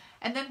 So,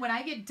 and then when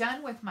I get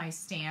done with my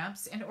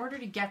stamps, in order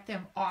to get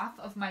them off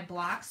of my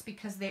blocks,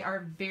 because they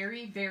are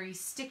very, very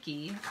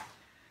sticky,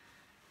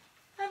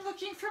 I'm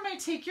looking for my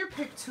Take Your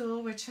Pick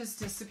tool, which has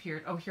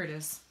disappeared. Oh, here it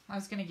is. I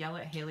was going to yell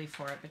at Haley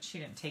for it, but she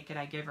didn't take it.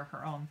 I gave her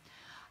her own.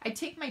 I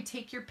take my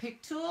Take Your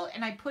Pick tool,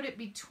 and I put it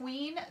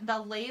between the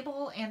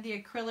label and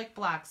the acrylic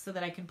blocks so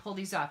that I can pull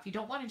these off. You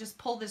don't want to just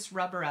pull this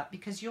rubber up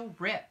because you'll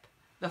rip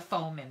the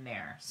foam in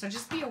there. So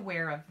just be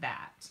aware of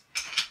that.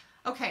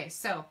 Okay,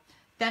 so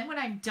then when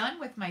I'm done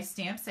with my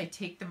stamps, I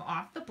take them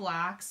off the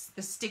blocks,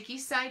 the sticky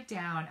side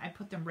down. I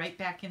put them right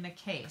back in the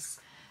case.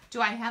 Do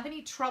I have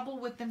any trouble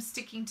with them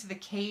sticking to the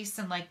case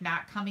and like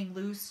not coming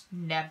loose?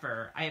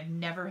 Never. I have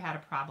never had a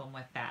problem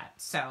with that.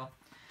 So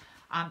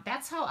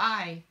that's how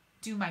I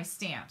do my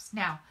stamps.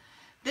 Now,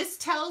 this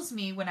tells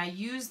me when I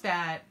use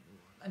that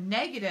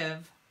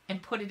negative and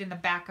put it in the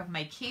back of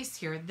my case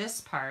here,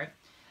 this part,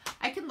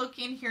 I can look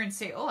in here and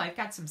say, oh, I've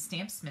got some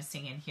stamps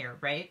missing in here,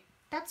 right?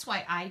 That's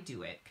why I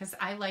do it, because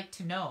I like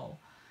to know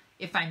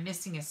if I'm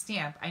missing a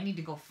stamp, I need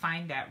to go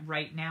find that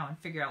right now and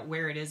figure out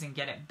where it is and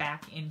get it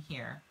back in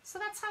here. So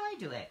that's how I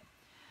do it.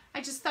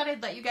 I just thought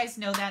I'd let you guys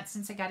know that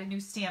since I got a new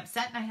stamp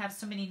set and I have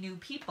so many new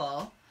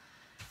people.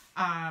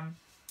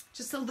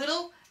 Just a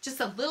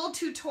little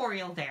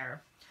tutorial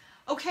there.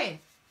 Okay,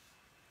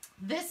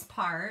 this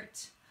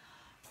part,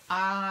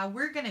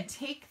 we're going to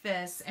take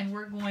this and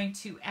we're going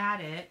to add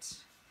it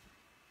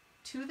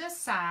to the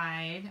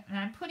side. And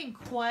I'm putting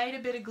quite a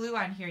bit of glue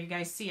on here. You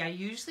guys see, I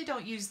usually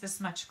don't use this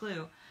much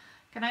glue.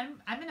 And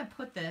I'm going to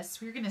put this,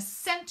 we're going to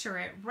center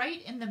it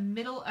right in the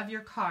middle of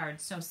your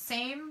card. So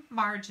same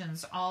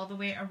margins all the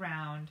way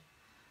around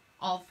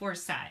all four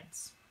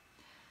sides.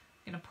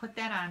 I'm going to put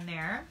that on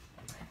there.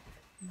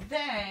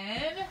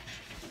 Then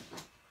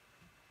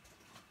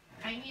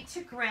I need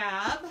to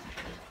grab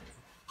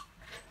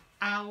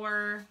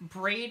our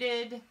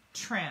braided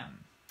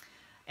trim.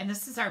 And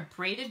this is our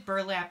braided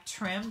burlap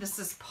trim. This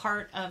is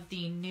part of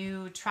the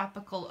new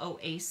Tropical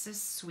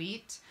Oasis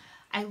suite.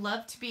 I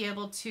love to be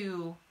able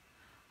to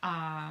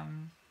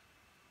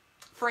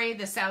fray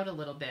this out a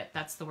little bit.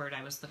 That's the word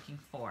I was looking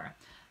for.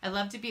 I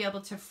love to be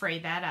able to fray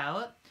that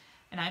out.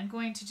 And I'm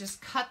going to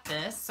just cut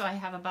this so I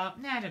have about,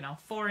 I don't know,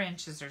 4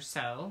 inches or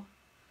so.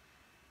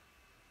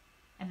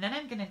 And then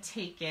I'm going to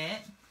take it.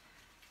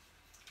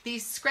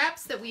 These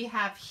scraps that we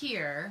have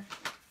here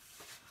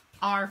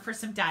are for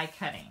some die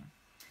cutting.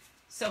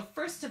 So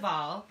first of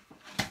all,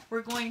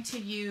 we're going to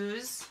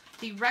use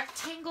the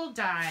rectangle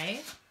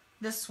die,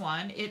 this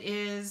one. It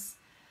is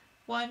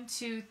 1,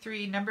 2,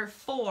 3, number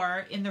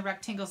 4 in the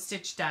rectangle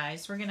stitch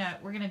dies. We're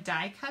gonna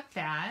die cut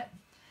that.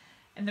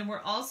 And then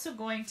we're also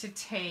going to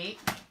take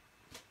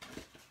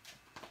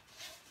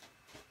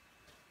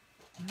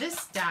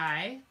this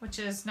die, which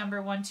is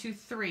number 1, 2,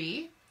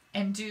 3,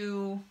 and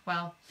do,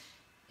 well,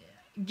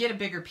 get a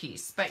bigger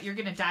piece, but you're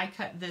gonna die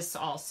cut this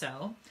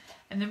also.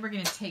 And then we're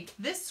gonna take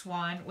this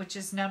one, which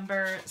is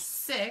number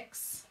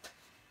 6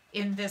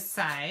 in this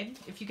side.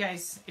 If you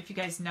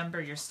guys number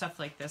your stuff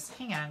like this,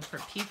 hang on, for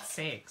Pete's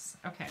sakes.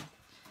 Okay,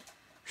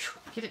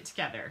 get it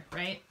together,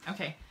 right?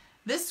 Okay,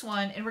 this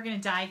one, and we're gonna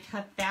die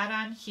cut that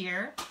on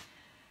here.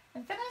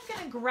 And then I'm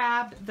gonna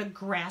grab the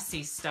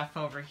grassy stuff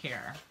over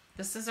here.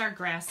 This is our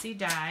grassy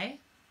die.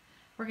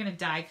 We're gonna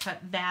die cut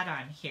that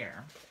on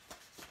here.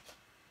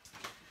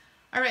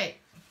 All right,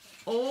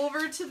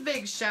 over to the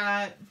big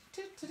shot.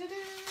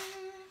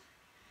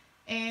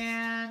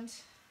 And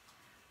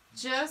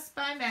just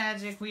by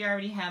magic, we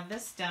already have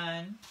this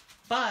done,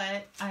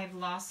 but I've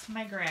lost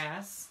my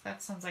grass.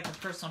 That sounds like a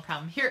personal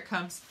problem. Here it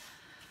comes.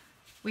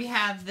 We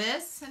have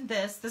this and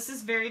this. This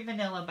is very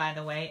vanilla, by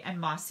the way, and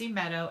mossy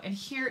meadow. And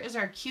here is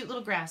our cute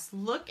little grass.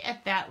 Look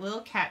at that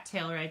little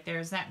cattail right there.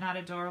 Is that not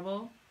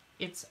adorable?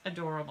 It's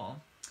adorable.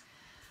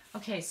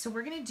 Okay, so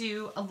we're going to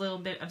do a little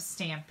bit of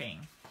stamping.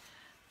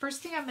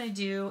 First thing I'm going to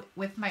do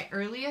with my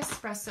early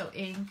espresso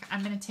ink,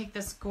 I'm going to take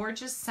this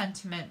gorgeous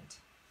sentiment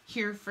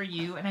here for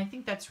you, and I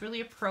think that's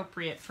really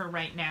appropriate for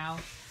right now.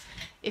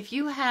 If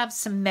you have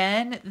some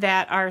men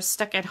that are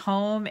stuck at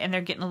home and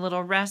they're getting a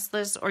little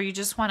restless, or you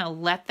just want to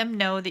let them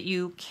know that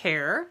you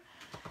care,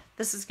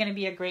 this is going to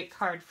be a great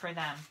card for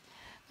them.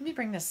 Let me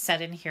bring this set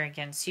in here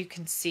again so you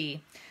can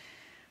see.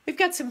 We've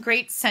got some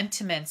great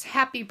sentiments.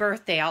 Happy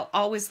birthday. I'll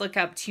always look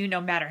up to you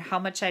no matter how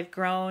much I've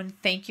grown.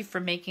 Thank you for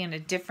making a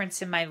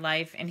difference in my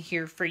life and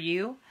here for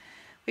you.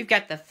 We've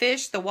got the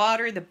fish, the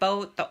water, the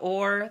boat, the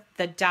oar,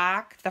 the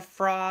dock, the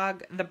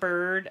frog, the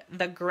bird,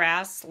 the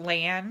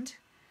grassland.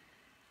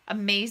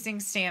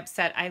 Amazing stamp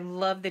set. I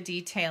love the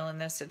detail in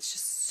this. It's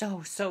just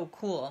so, so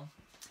cool.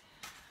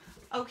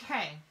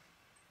 Okay.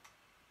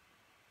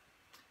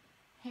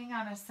 Hang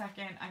on a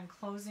second. I'm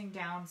closing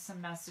down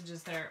some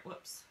messages there.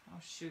 Whoops. Oh,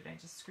 shoot. I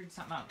just screwed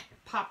something up.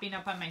 Popping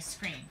up on my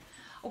screen.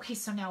 Okay,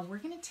 so now we're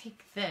going to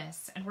take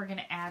this and we're going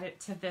to add it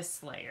to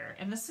this layer.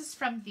 And this is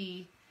from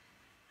the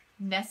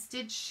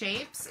Nested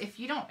Shapes. If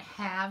you don't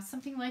have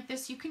something like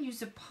this, you can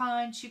use a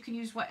punch. You can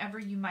use whatever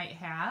you might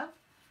have.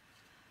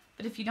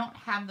 But if you don't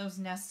have those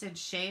nested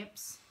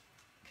shapes,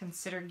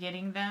 consider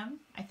getting them.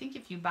 I think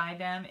if you buy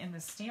them in the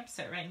stamp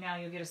set right now,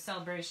 you'll get a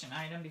celebration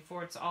item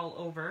before it's all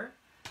over.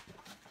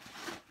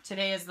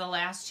 Today is the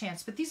last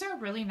chance, but these are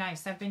really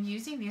nice. I've been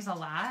using these a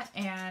lot,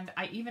 and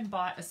I even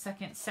bought a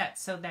second set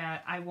so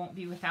that I won't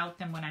be without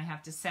them when I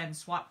have to send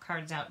swap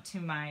cards out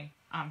to my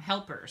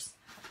helpers.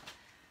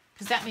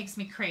 Because that makes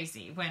me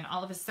crazy when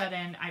all of a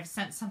sudden I've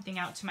sent something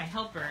out to my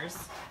helpers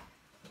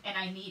and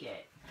I need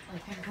it.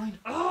 Like I'm going,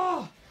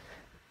 oh!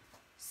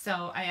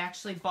 So I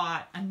actually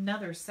bought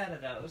another set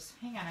of those.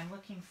 Hang on, I'm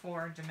looking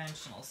for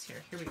dimensionals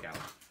here. Here we go.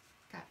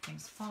 Got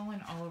things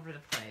falling all over the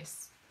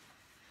place.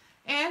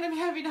 And I'm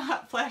having a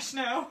hot flash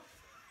now.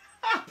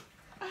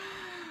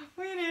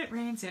 When it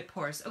rains, it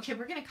pours. Okay,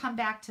 we're going to come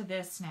back to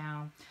this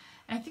now.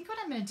 And I think what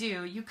I'm going to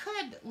do, you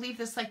could leave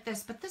this like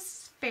this, but this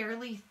is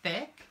fairly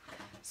thick.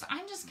 So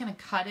I'm just going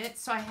to cut it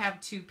so I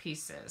have 2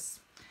 pieces.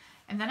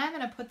 And then I'm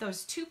going to put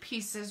those 2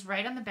 pieces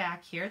right on the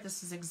back here.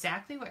 This is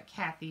exactly what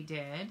Kathy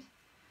did.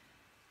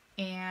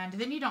 And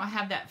then you don't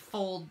have that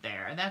fold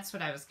there. That's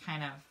what I was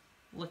kind of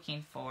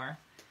looking for.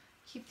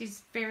 Keep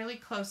these fairly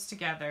close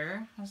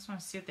together. I just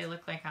want to see what they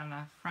look like on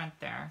the front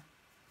there.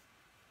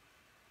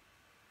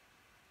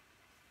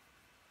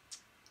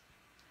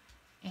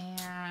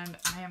 And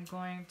I am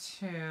going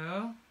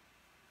to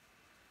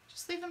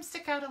just leave them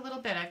stick out a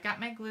little bit. I've got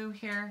my glue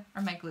here,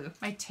 or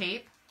my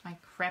tape, my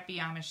crappy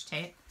Amish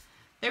tape.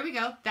 There we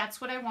go. That's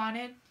what I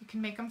wanted. You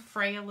can make them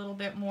fray a little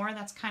bit more.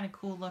 That's kind of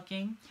cool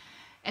looking.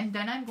 And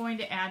then I'm going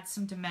to add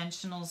some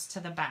dimensionals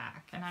to the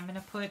back. And I'm going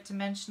to put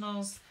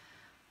dimensionals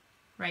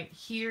right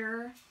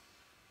here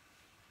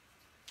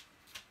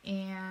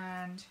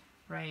and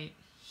right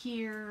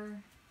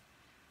here.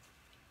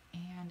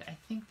 And I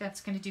think that's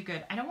going to do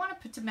good. I don't want to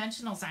put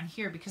dimensionals on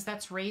here because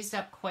that's raised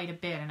up quite a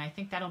bit. And I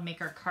think that'll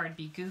make our card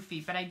be goofy.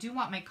 But I do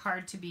want my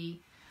card to be,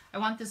 I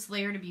want this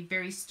layer to be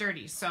very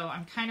sturdy. So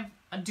I'm kind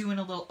of doing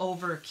a little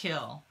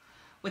overkill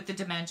with the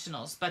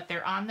dimensionals, but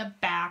they're on the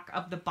back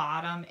of the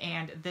bottom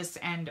and this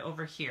end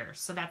over here.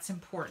 So that's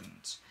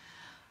important.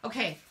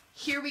 Okay,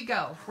 here we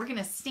go. We're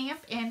gonna stamp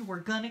and we're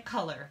gonna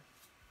color.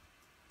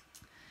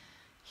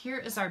 Here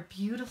is our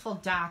beautiful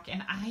dock,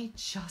 and I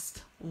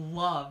just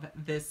love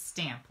this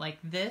stamp. Like,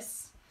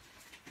 this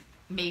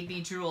made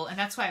me drool, and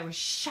that's why I was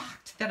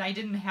shocked that I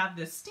didn't have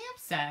this stamp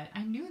set.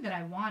 I knew that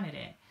I wanted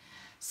it.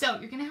 So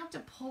you're gonna have to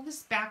pull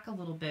this back a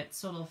little bit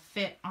so it'll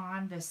fit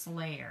on this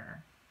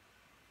layer.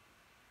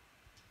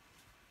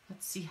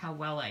 Let's see how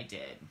well I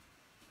did.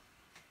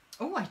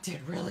 Oh, I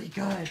did really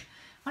good.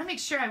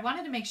 I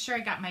wanted to make sure I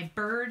got my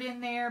bird in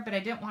there, but I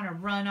didn't want to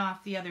run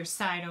off the other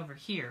side over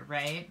here,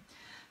 right?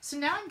 So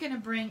now I'm going to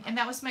bring, and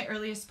that was my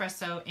early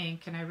espresso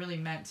ink, and I really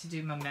meant to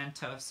do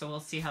Memento, so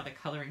we'll see how the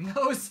coloring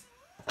goes.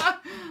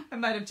 I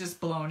might have just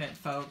blown it,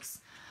 folks.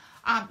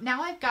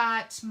 Now I've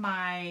got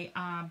my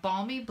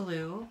balmy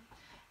blue,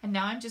 and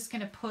now I'm just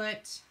going to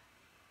put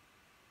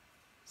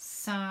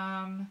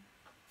some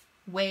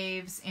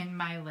waves in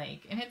my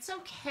lake. And it's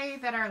okay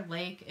that our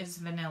lake is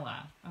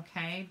vanilla,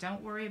 okay?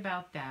 Don't worry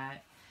about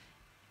that.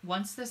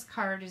 Once this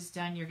card is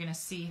done, you're going to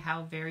see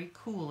how very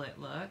cool it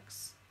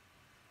looks.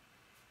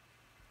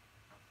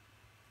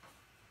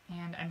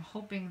 And I'm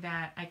hoping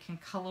that I can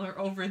color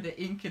over the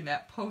ink in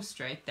that post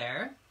right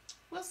there.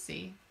 We'll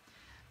see.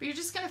 But you're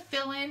just going to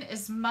fill in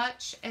as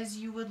much as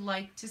you would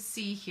like to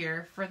see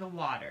here for the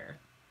water.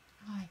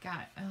 Oh,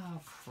 oh,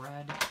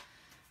 crud.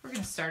 We're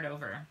going to start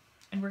over.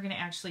 And we're going to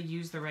actually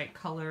use the right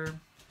color.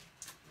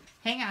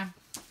 Hang on.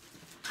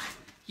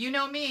 You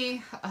know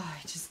me. Oh,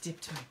 I just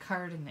dipped my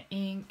card in the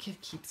ink. It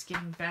keeps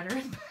getting better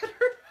and better.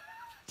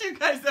 Do you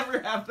guys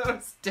ever have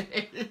those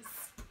days?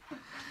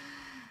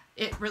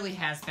 It really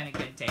has been a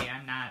good day.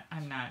 I'm not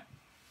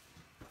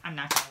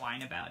gonna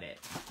whine about it.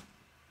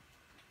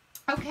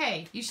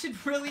 Okay, you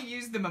should really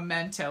use the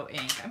Memento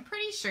ink. I'm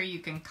pretty sure you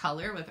can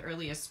color with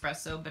early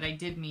espresso, but I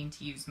did mean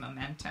to use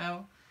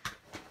Memento.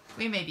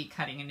 We may be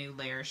cutting a new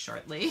layer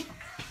shortly.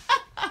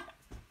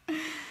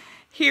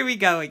 Here we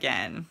go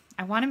again.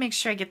 I want to make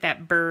sure I get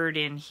that bird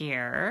in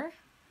here.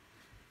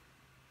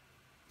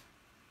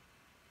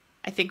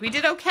 I think we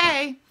did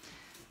okay.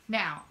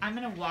 Now, I'm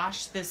going to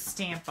wash this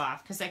stamp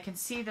off because I can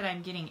see that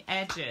I'm getting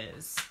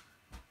edges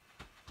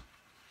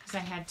because I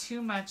had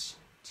too much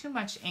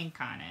ink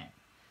on it.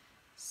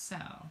 So,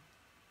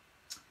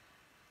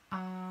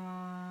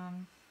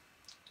 I'm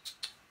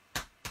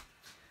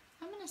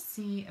going to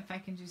see if I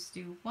can just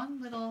do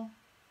one little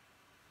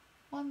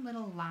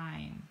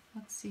line.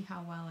 Let's see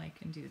how well I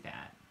can do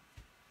that.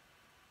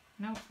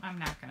 Nope, I'm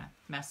not going to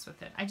mess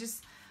with it.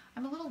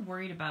 I'm a little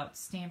worried about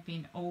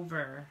stamping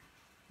over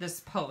this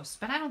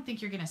post, but I don't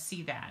think you're going to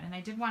see that. And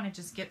I did want to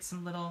just get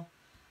some little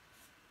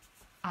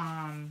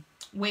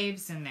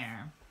waves in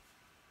there.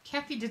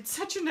 Kathy did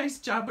such a nice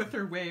job with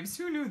her waves.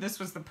 Who knew this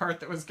was the part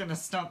that was going to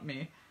stump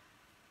me?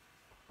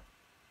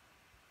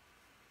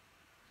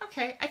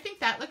 Okay, I think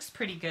that looks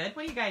pretty good.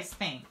 What do you guys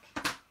think?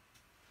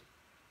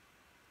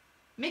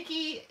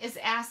 Mickey is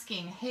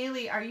asking,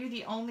 Haley, are you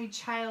the only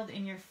child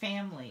in your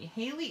family?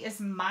 Haley is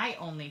my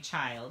only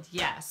child,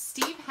 yes.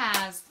 Steve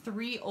has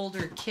 3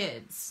 older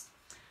kids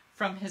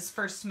from his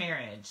first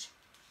marriage.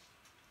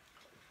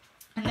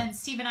 And then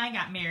Steve and I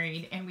got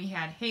married and we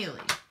had Haley.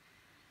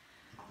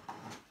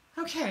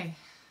 Okay.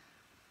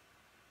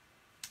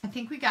 I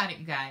think we got it,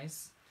 you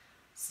guys.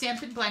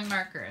 Stampin' Blend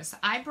markers.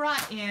 I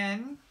brought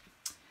in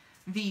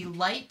the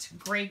light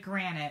gray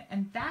granite,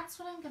 and that's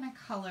what I'm going to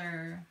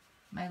color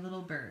my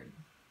little bird.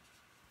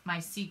 My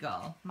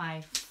seagull.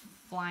 My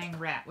flying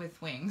rat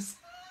with wings.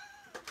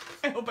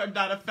 I hope I'm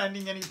not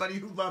offending anybody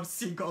who loves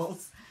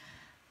seagulls.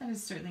 That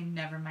is certainly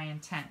never my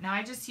intent. Now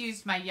I just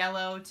used my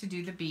yellow to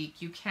do the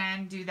beak. You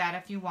can do that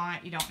if you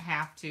want. You don't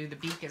have to. The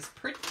beak is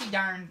pretty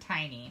darn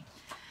tiny.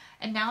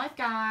 And now I've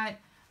got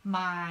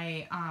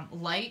my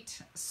light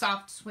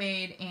soft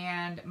suede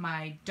and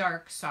my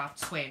dark soft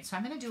suede. So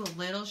I'm going to do a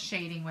little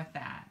shading with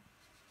that.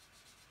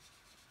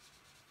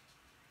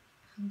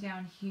 Come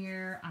down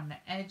here on the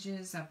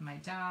edges of my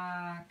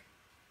dock.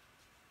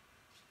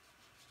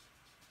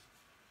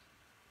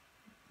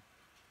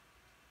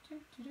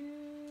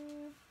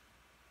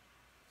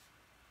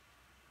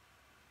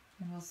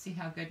 And we'll see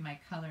how good my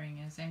coloring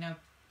is. I know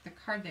the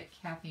card that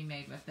Kathy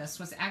made with this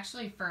was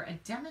actually for a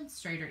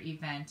demonstrator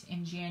event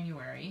in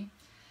January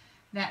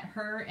that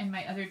her and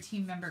my other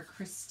team member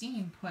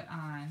Christine put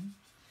on.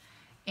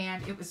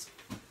 And it was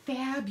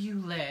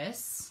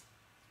fabulous.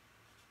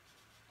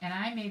 And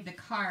I made the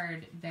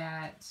card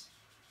that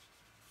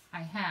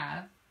I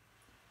have.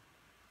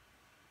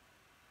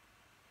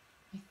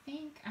 I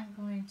think I'm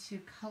going to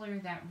color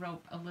that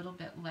rope a little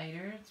bit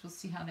lighter. So we'll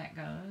see how that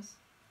goes.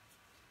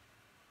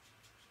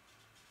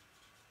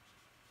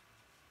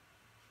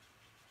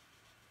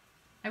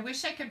 I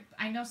wish I could,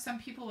 I know some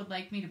people would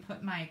like me to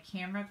put my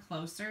camera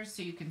closer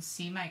so you can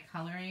see my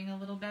coloring a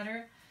little better.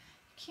 You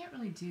can't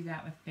really do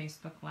that with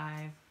Facebook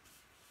Live.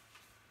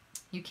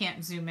 You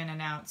can't zoom in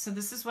and out. So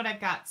this is what I've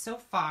got so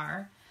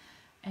far.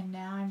 And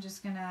now I'm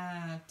just going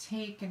to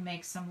take and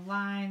make some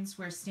lines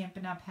where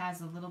Stampin' Up!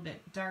 Has a little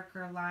bit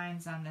darker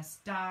lines on this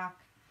dock.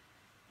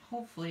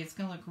 Hopefully it's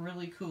going to look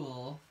really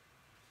cool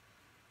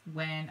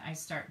when I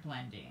start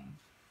blending.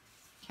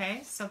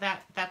 Okay, so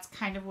that's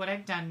kind of what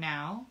I've done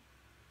now.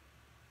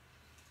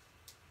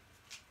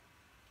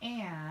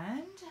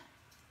 And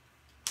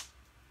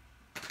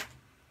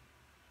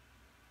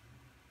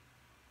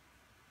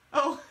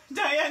oh,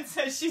 Diane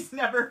says she's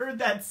never heard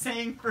that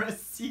saying for a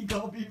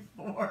seagull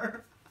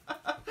before.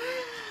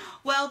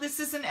 Well,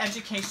 this is an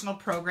educational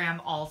program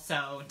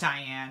also,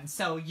 Diane,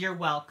 so you're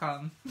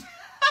welcome.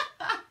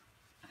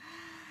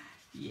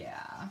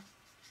 Yeah.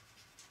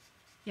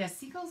 Yeah,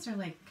 seagulls are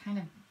like kind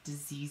of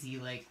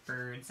diseasey like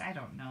birds. I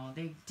don't know.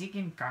 They dig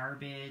in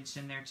garbage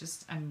and they're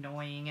just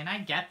annoying. And I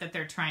get that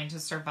they're trying to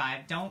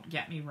survive. Don't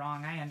get me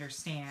wrong. I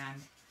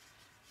understand.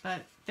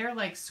 But they're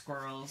like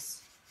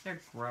squirrels. They're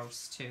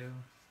gross too.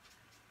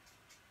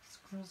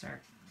 Squirrels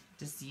are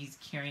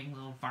disease-carrying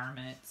little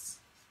varmints.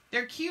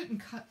 They're cute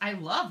and I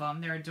love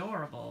them. They're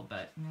adorable,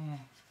 but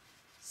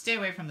stay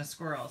away from the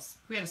squirrels.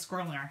 We had a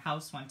squirrel in our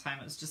house one time.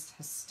 It was just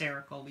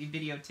hysterical. We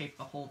videotaped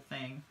the whole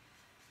thing.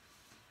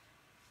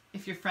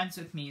 If you're friends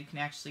with me, you can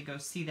actually go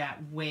see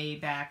that way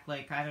back,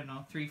 like, I don't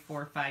know, 3,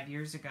 4, 5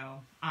 years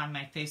ago on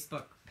my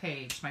Facebook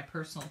page, my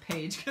personal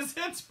page, because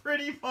it's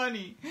pretty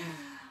funny.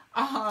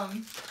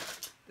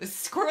 The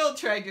squirrel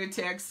tried to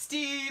attack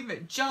Steve.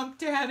 It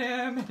jumped at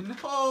him, and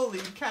holy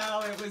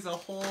cow, it was a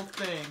whole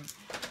thing.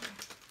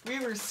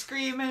 We were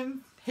screaming.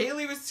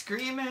 Haley was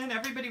screaming.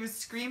 Everybody was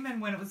screaming.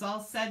 When it was all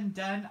said and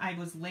done, I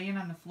was laying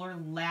on the floor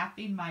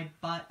laughing my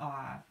butt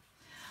off.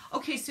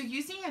 Okay, so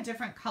using a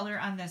different color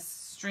on this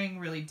string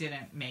really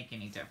didn't make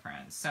any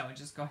difference. So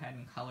just go ahead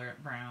and color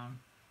it brown.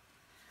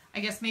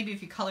 I guess maybe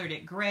if you colored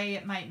it gray,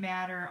 it might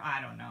matter.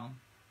 I don't know.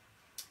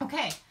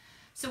 Okay,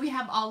 so we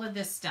have all of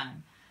this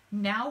done.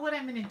 Now what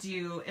I'm going to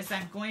do is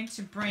I'm going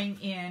to bring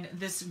in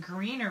this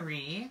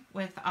greenery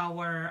with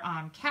our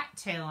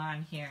cattail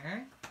on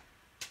here.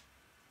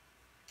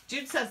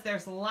 Jude says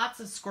there's lots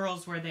of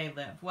squirrels where they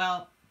live.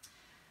 Well,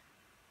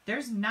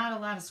 there's not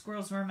a lot of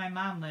squirrels where my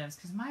mom lives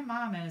because my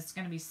mom is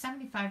going to be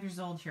 75 years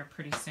old here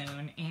pretty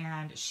soon,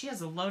 and she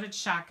has a loaded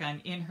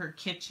shotgun in her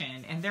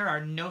kitchen, and there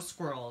are no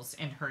squirrels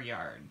in her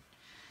yard.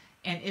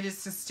 And it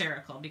is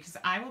hysterical because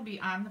I will be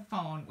on the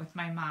phone with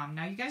my mom.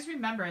 Now, you guys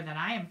remember that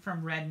I am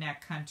from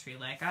redneck country.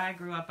 Like, I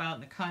grew up out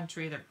in the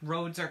country. The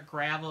roads are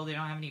gravel. They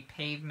don't have any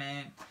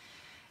pavement.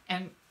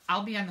 And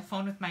I'll be on the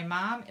phone with my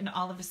mom, and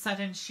all of a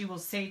sudden she will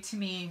say to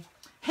me,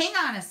 "Hang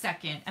on a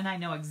second," and I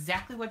know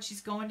exactly what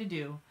she's going to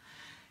do.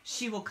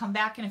 She will come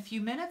back in a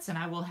few minutes, and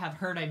I will have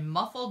heard a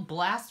muffled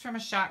blast from a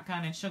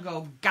shotgun, and she'll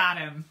go, "Got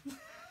him."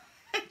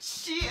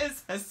 She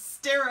is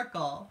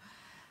hysterical.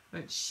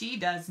 But she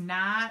does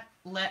not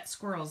let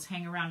squirrels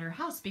hang around her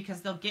house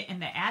because they'll get in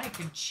the attic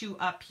and chew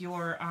up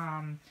your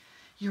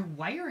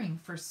wiring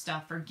for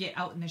stuff, or get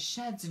out in the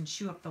sheds and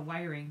chew up the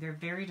wiring. They're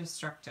very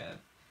destructive.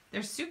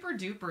 They're super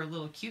duper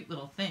little cute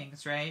little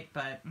things, right?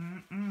 But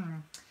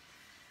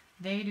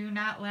they do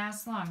not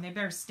last long. They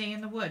better stay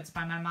in the woods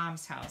by my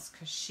mom's house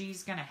because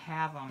she's going to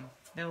have them.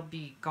 They'll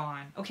be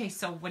gone. Okay,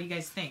 so what do you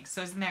guys think?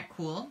 So isn't that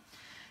cool?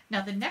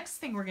 Now the next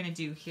thing we're going to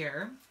do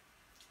here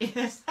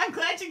is, I'm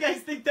glad you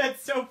guys think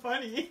that's so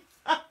funny.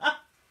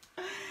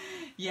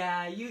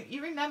 Yeah,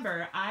 you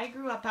remember I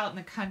grew up out in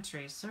the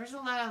country, so there's a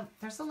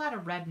lot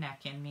of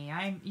redneck in me.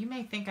 You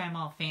may think I'm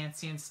all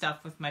fancy and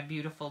stuff with my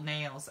beautiful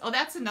nails. Oh,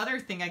 that's another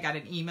thing I got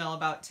an email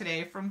about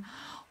today from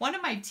one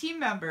of my team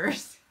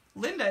members.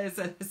 Linda is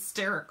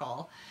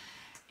hysterical.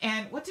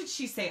 And what did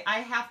she say? I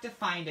have to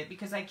find it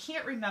because I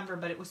can't remember,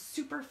 but it was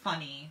super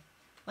funny.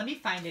 Let me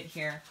find it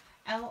here.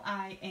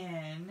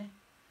 L-I-N.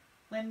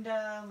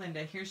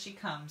 Linda, here she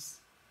comes.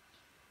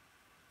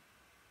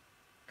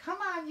 Come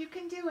on, you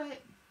can do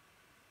it.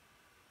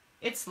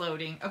 It's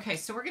loading. Okay,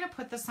 so we're going to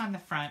put this on the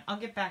front. I'll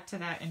get back to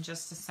that in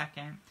just a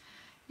second. I'm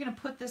going to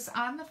put this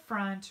on the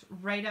front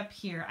right up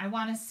here. I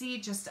want to see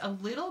just a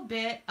little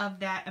bit of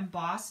that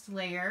embossed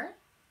layer.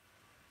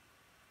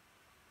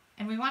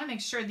 And we want to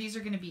make sure these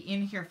are going to be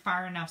in here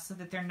far enough so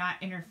that they're not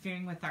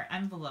interfering with our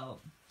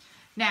envelope.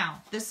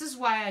 Now, this is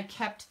why I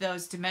kept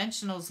those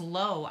dimensionals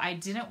low. I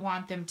didn't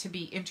want them to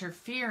be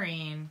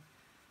interfering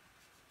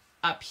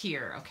up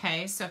here,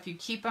 okay? So if you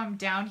keep them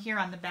down here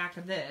on the back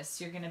of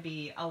this, you're going to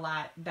be a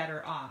lot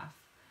better off.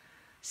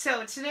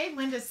 So today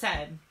Linda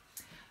said,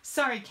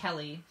 "Sorry,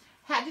 Kelly,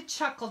 had to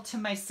chuckle to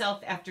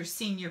myself after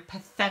seeing your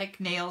pathetic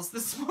nails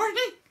this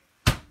morning."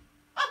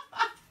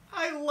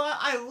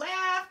 I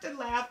laughed and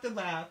laughed and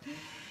laughed.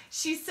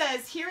 She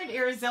says, "Here in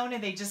Arizona,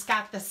 they just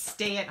got the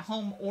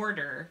stay-at-home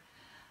order,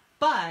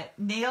 but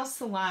nail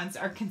salons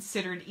are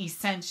considered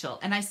essential."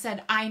 And I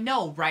said, "I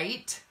know,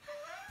 right?"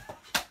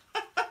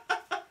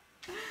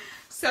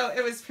 So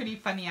it was pretty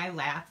funny. I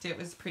laughed. It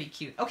was pretty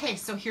cute. Okay,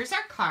 so here's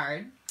our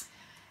card.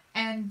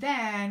 And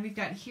then we've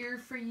got here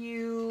for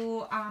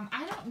you.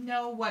 I don't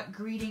know what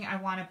greeting I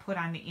want to put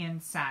on the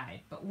inside,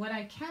 but what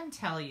I can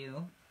tell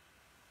you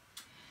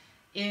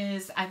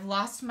is I've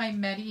lost my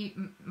Medi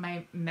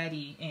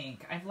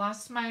ink. I've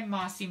lost my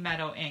Mossy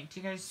Meadow ink. Do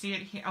you guys see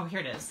it here? Oh,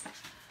 here it is.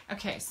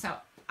 Okay, so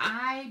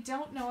I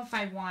don't know if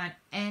I want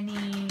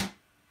any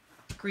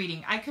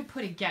greeting. I could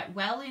put a get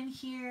well in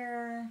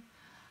here.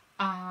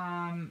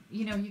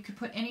 You know, you could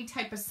put any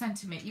type of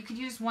sentiment. You could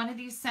use one of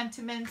these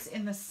sentiments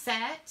in the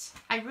set.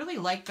 I really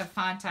like the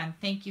font on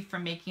 "Thank you for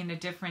making a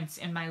difference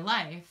in my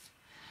life."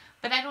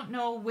 But I don't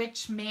know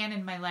which man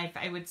in my life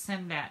I would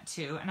send that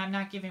to. And I'm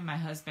not giving my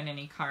husband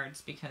any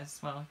cards because,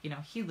 well, you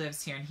know, he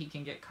lives here and he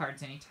can get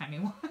cards anytime he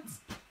wants.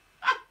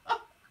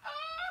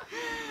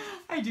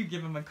 I do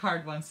give him a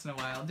card once in a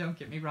while, don't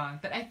get me wrong.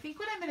 But I think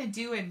what I'm going to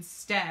do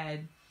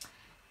instead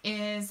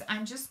is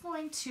I'm just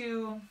going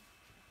to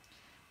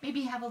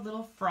maybe have a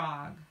little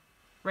frog.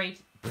 right.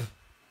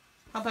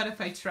 How about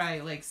if I try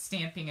like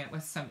stamping it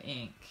with some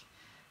ink?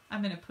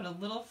 I'm going to put a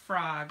little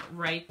frog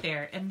right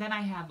there, and then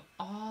I have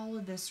all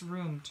of this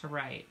room to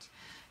write.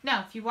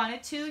 Now, if you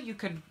wanted to, you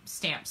could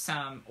stamp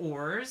some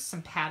oars,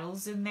 some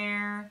paddles in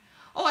there.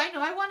 Oh, I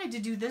know, I wanted to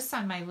do this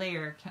on my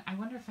layer. I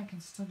wonder if I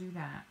can still do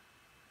that.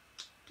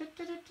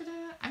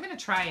 I'm going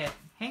to try it.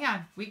 Hang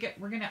on,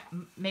 we're going to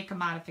make a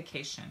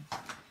modification.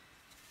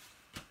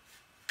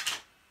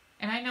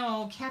 And I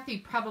know Kathy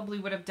probably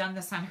would have done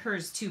this on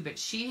hers too, but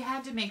she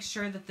had to make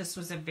sure that this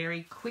was a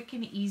very quick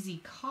and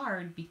easy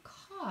card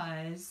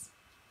because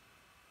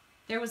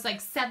there was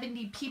like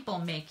 70 people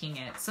making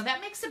it. So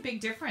that makes a big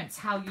difference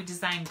how you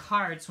design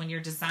cards when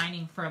you're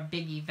designing for a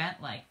big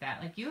event like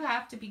that. Like you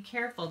have to be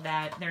careful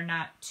that they're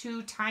not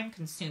too time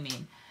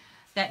consuming,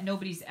 that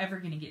nobody's ever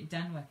going to get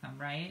done with them,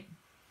 right?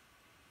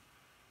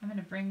 I'm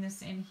going to bring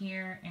this in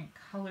here and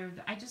color.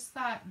 I just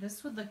thought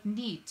this would look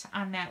neat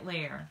on that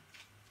layer.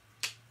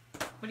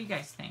 What do you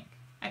guys think?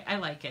 I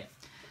like it.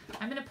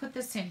 I'm going to put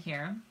this in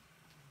here.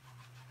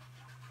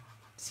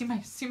 See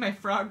my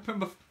frog?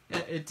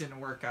 It didn't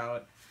work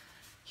out.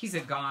 He's a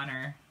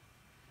goner.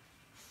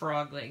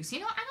 Frog legs.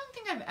 You know, I don't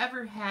think I've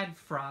ever had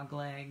frog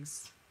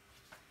legs.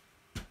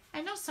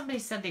 I know somebody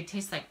said they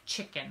taste like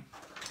chicken.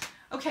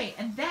 Okay,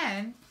 and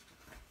then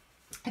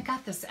I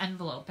got this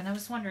envelope, and I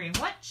was wondering,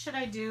 what should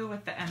I do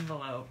with the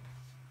envelope?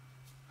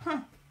 I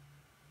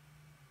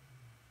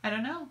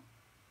don't know.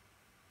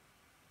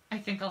 I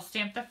think I'll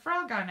stamp the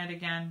frog on it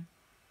again.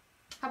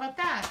 How about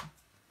that?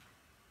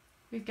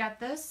 We've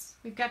got this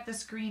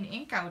green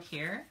ink out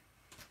here.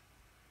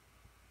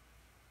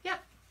 Yep.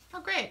 Oh,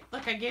 great.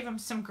 Look, I gave him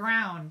some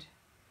ground.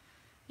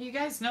 You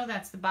guys know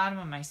that's the bottom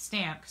of my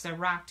stamp because I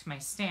rocked my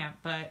stamp,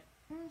 but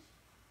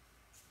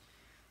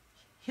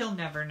he'll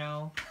never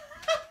know.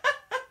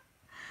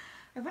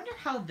 I wonder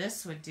how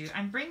this would do.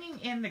 I'm bringing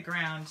in the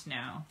ground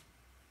now.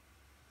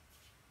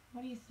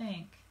 What do you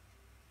think?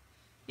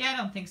 Yeah, I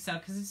don't think so,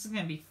 because this is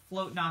going to be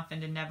floating off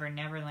into Never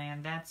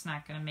Neverland. That's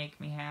not going to make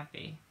me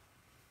happy.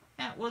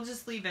 Yeah, we'll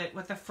just leave it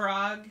with a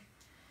frog.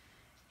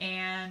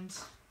 And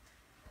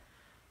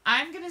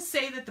I'm going to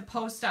say that the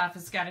post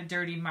office got a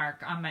dirty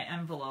mark on my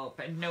envelope,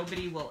 and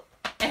nobody will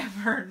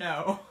ever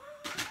know.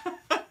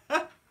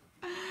 All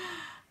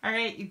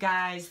right, you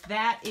guys,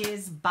 that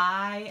is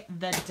by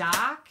the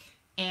Dock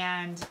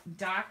and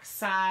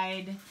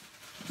Dockside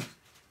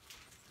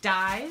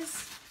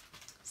dies.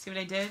 See what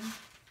I did?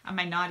 On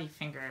my naughty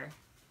finger.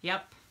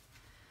 Yep.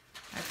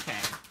 Okay.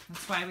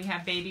 That's why we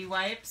have baby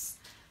wipes.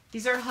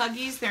 These are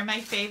Huggies. They're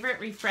my favorite.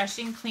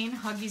 Refreshing Clean.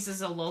 Huggies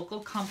is a local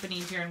company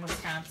here in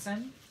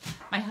Wisconsin.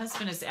 My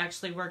husband has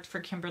actually worked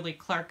for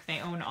Kimberly-Clark. They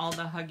own all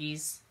the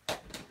Huggies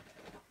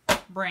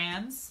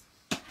brands.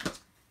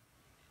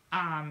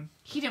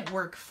 He didn't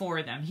work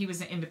for them. He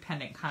was an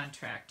independent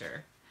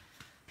contractor.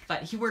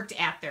 But he worked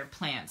at their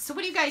plant. So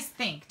what do you guys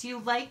think? Do you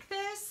like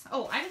this?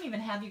 Oh, I don't even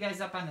have you guys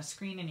up on the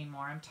screen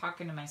anymore. I'm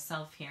talking to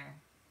myself here.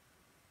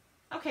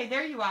 Okay,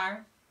 there you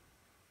are.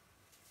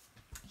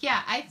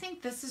 Yeah, I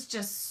think this is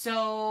just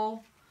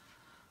so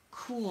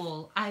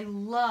cool. I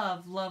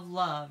love, love,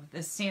 love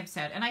this stamp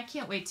set. And I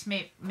can't wait to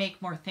make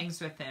more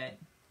things with it.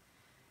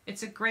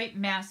 It's a great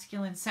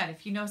masculine set.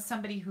 If you know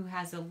somebody who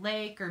has a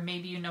lake, or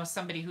maybe you know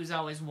somebody who's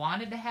always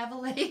wanted to have a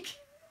lake.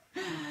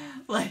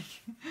 Like,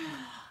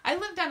 I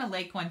lived on a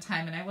lake one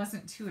time and I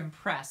wasn't too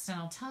impressed, and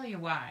I'll tell you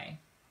why,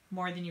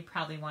 more than you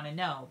probably want to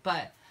know.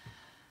 But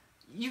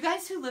you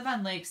guys who live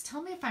on lakes,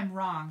 tell me if I'm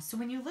wrong. So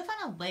when you live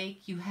on a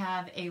lake, you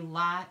have a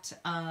lot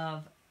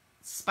of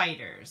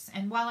spiders.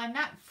 And while I'm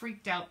not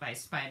freaked out by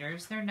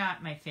spiders, they're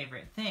not my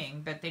favorite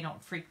thing, but they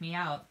don't freak me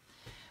out.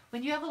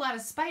 When you have a lot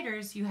of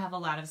spiders, you have a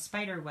lot of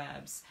spider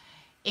webs.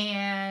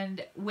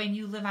 And when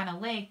you live on a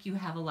lake, you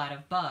have a lot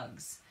of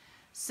bugs.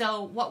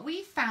 So what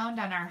we found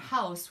on our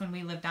house when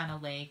we lived on a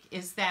lake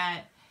is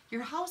that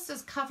your house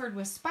is covered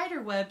with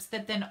spider webs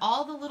that then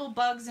all the little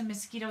bugs and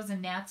mosquitoes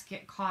and gnats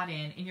get caught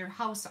in, and your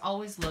house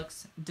always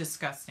looks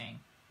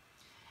disgusting.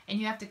 And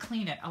you have to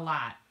clean it a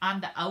lot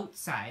on the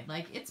outside.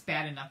 Like, it's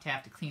bad enough to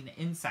have to clean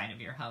the inside of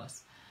your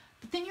house,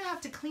 but then you have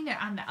to clean it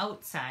on the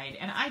outside,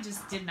 and I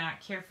just did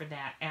not care for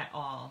that at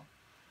all.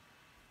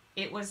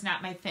 It was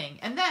not my thing.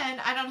 And then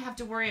I don't have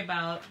to worry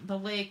about the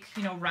lake,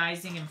 you know,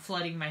 rising and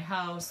flooding my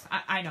house.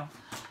 I know.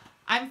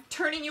 I'm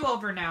turning you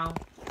over now.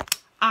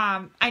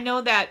 I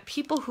know that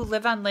people who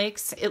live on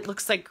lakes, it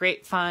looks like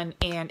great fun,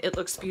 and it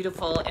looks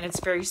beautiful, and it's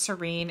very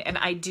serene, and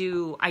I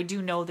do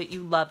know that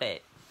you love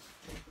it.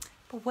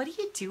 But what do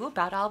you do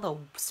about all the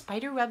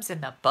spider webs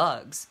and the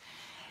bugs?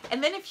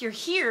 And then if you're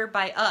here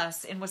by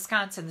us in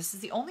Wisconsin, this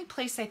is the only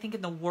place I think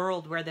in the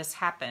world where this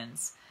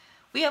happens.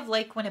 We have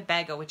Lake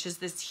Winnebago, which is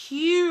this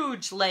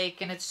huge lake,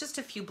 and it's just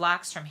a few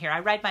blocks from here. I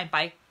ride my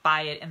bike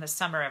by it in the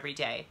summer every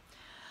day.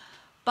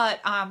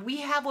 But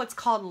we have what's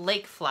called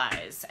lake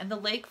flies, and the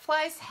lake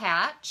flies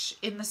hatch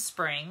in the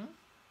spring,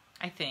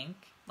 I think,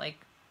 like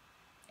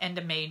end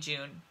of May,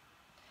 June.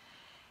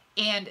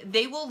 And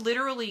they will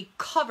literally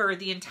cover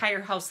the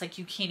entire house like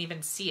you can't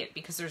even see it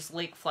because there's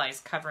lake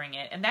flies covering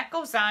it. And that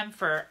goes on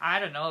for, I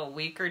don't know, a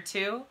week or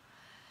two.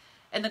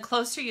 And the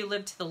closer you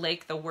live to the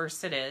lake, the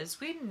worse it is.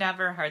 We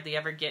never hardly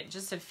ever get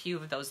just a few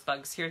of those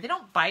bugs here. They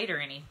don't bite or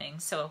anything,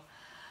 so,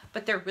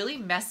 but they're really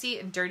messy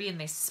and dirty and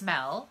they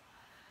smell.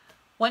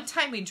 One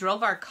time we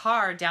drove our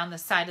car down the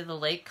side of the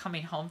lake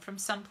coming home from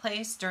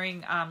someplace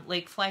during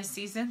lake fly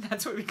season.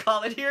 That's what we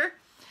call it here.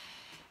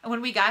 And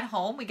when we got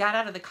home, we got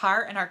out of the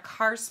car and our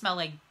car smelled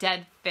like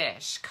dead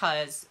fish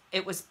because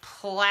it was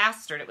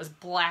plastered. It was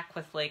black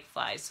with lake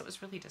flies, so it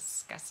was really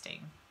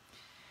disgusting.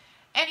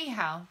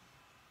 Anyhow,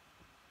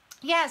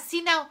 yeah,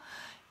 see now,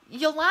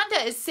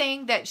 Yolanda is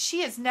saying that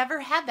she has never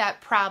had that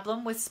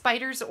problem with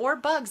spiders or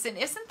bugs. And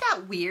isn't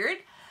that weird?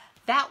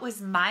 That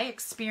was my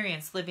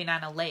experience living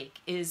on a lake,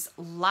 is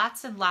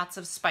lots and lots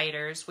of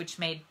spiders, which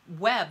made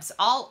webs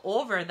all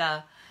over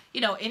the,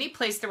 you know, any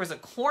place there was a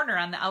corner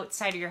on the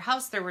outside of your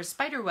house, there were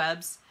spider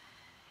webs.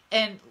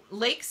 And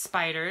lake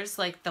spiders,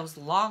 like those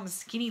long,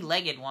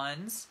 skinny-legged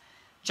ones,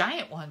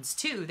 giant ones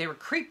too, they were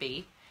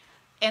creepy.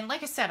 And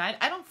like I said,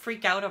 I don't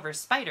freak out over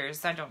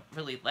spiders. I don't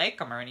really like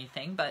them or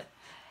anything, but,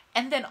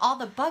 and then all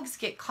the bugs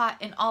get caught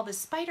in all the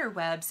spider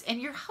webs and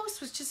your house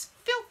was just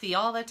filthy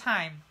all the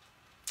time.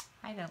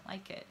 I don't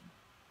like it.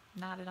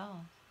 Not at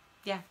all.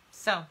 Yeah,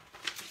 so,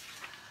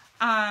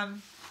 I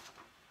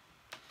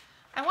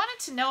wanted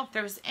to know if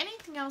there was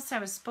anything else I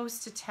was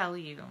supposed to tell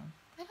you.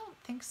 I don't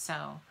think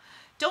so.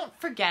 Don't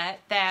forget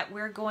that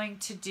we're going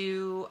to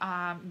do,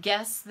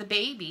 Guess the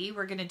Baby.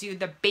 We're going to do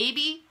the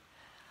Baby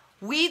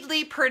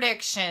Weedly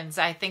predictions.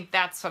 I think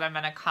that's what I'm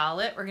going to call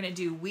it. We're going to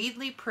do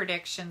Weedly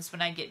predictions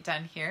when I get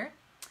done here.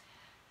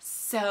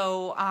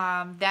 So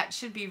that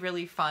should be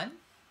really fun.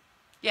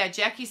 Yeah,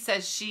 Jackie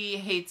says she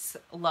hates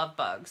love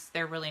bugs.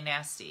 They're really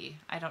nasty.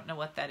 I don't know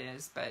what that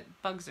is, but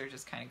bugs are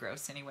just kind of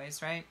gross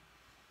anyways, right?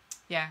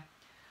 Yeah.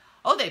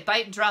 Oh, they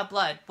bite and draw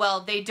blood.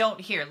 Well, they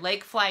don't here.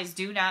 Lake flies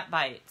do not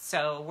bite,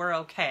 so we're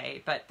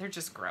okay, but they're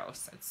just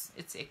gross.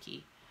 It's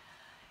icky.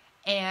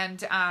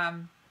 And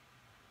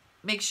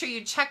make sure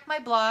you check my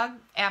blog.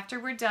 After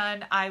we're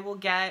done,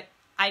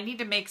 I need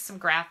to make some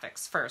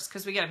graphics first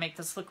because we got to make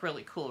this look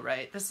really cool,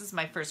 right? This is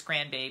my first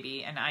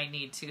grandbaby and I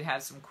need to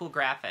have some cool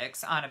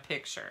graphics on a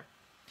picture.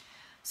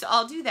 So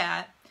I'll do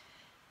that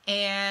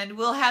and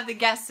we'll have the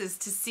guesses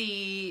to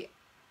see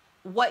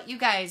what you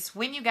guys,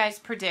 when you guys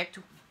predict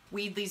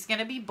Weedly's going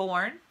to be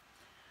born,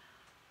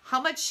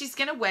 how much she's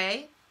going to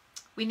weigh.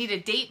 We need a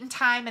date and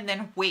time and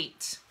then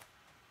weight.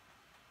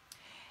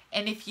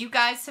 And if you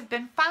guys have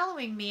been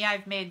following me,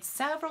 I've made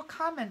several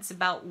comments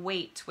about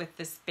weight with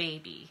this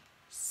baby.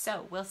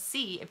 So we'll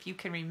see if you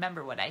can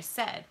remember what I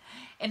said.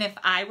 And if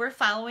I were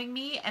following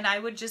me and I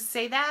would just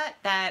say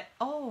that,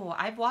 oh,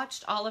 I've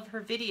watched all of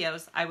her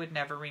videos, I would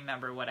never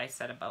remember what I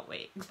said about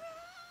weight.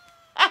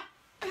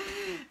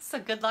 So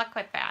good luck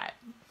with that.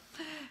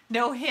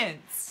 No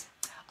hints.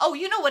 Oh,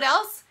 you know what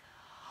else?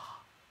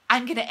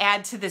 I'm going to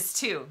add to this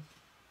too.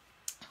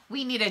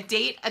 We need a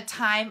date, a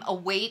time, a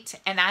weight,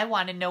 and I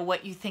want to know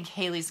what you think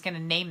Haley's going to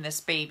name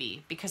this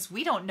baby because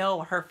we don't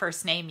know her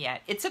first name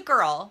yet. It's a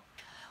girl.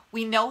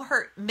 We know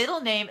her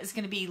middle name is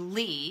going to be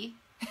Lee.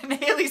 And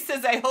Haley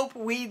says, I hope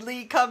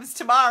Weedly comes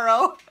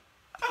tomorrow.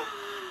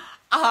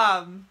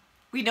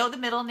 We know the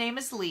middle name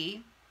is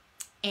Lee,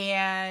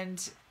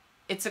 and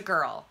it's a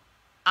girl.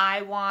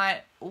 I want,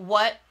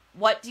 what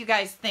do you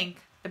guys think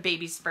the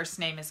baby's first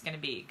name is going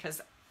to be?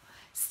 Because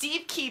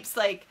Steve keeps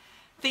like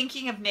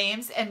thinking of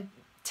names and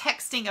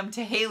texting them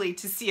to Haley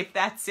to see if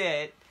that's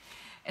it.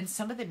 And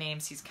some of the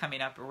names he's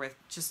coming up with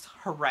just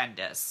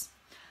horrendous.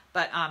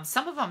 But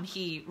some of them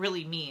he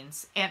really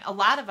means. And a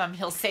lot of them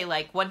he'll say,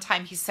 like one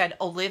time he said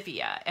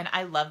Olivia. And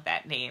I love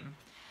that name.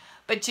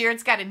 But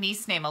Jared's got a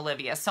niece named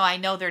Olivia. So I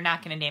know they're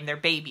not going to name their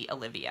baby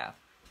Olivia.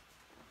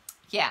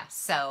 Yeah,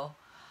 so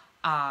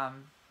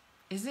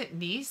is it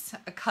niece?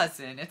 A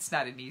cousin. It's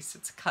not a niece,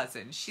 it's a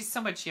cousin. She's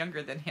so much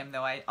younger than him,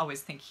 though. I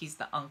always think he's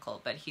the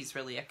uncle, but he's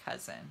really a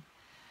cousin.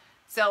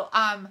 So,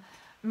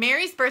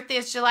 Mary's birthday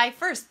is July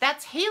 1st.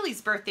 That's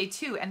Haley's birthday,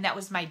 too, and that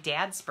was my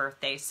dad's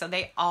birthday, so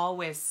they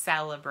always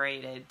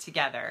celebrated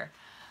together.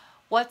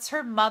 What's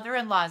her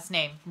mother-in-law's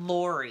name?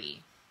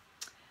 Lori.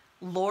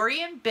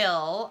 Lori and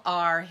Bill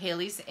are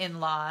Haley's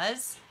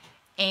in-laws,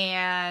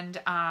 and,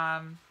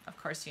 of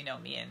course, you know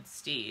me and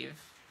Steve.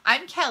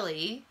 I'm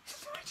Kelly.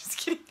 Just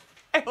kidding.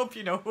 I hope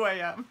you know who I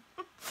am.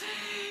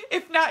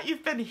 If not,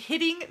 you've been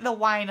hitting the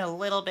wine a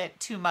little bit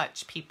too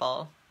much,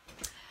 people.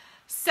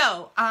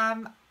 So,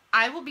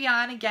 I will be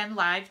on again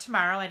live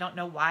tomorrow. I don't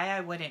know why I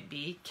wouldn't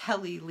be.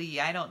 Kelly Lee,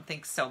 I don't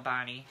think so,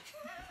 Bonnie.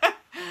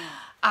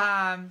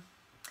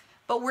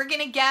 But we're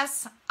going to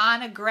guess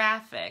on a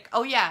graphic.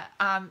 Oh, yeah,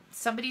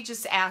 somebody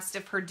just asked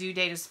if her due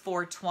date is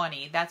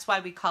 4/20. That's why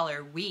we call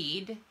her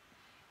Weed,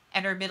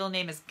 and her middle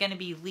name is going to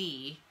be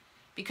Lee,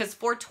 because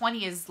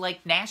 4/20 is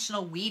like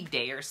National Weed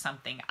Day or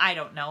something. I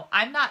don't know.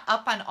 I'm not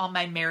up on all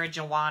my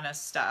marijuana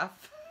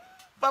stuff,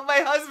 but my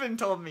husband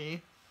told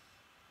me.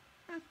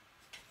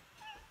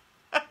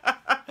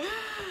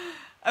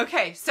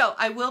 Okay, so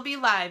I will be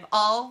live.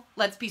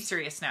 Let's be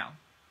serious now.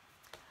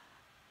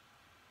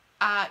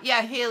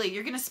 Yeah, Haley,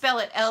 you're going to spell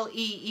it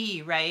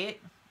L-E-E, right?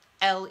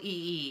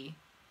 L-E-E.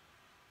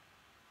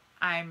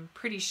 I'm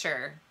pretty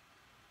sure.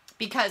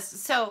 Because,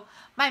 so,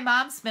 my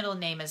mom's middle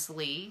name is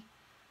Lee.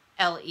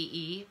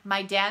 L-E-E.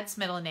 My dad's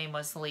middle name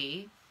was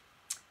Lee.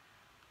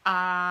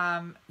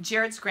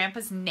 Jared's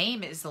grandpa's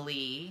name is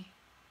Lee.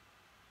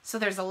 So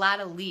there's a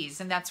lot of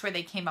Lees, and that's where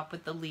they came up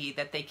with the Lee,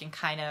 that they can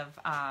kind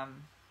of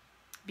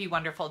be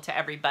wonderful to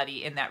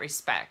everybody in that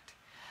respect.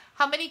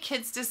 How many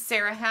kids does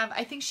Sarah have?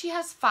 I think she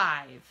has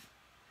 5.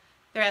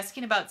 They're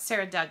asking about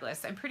Sarah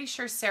Douglas. I'm pretty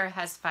sure Sarah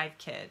has 5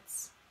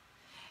 kids.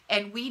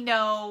 And we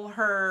know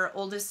her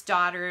oldest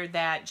daughter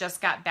that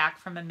just got back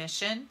from a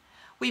mission.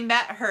 We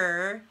met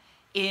her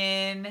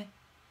in,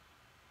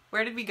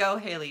 where did we go,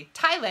 Haley?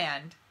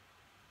 Thailand.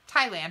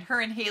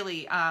 Her and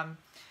Haley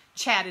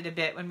chatted a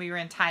bit when we were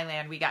in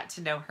Thailand. We got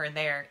to know her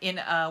there in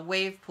a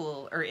wave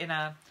pool, or in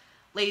a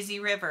lazy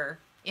river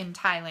in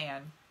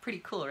Thailand.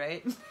 Pretty cool,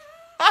 right?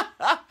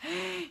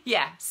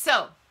 Yeah,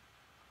 so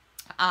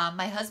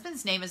my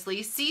husband's name is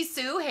Lee.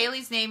 Sisu,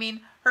 Haley's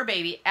naming her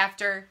baby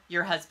after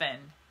your husband.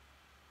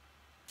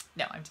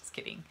 No, I'm just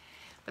kidding.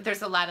 But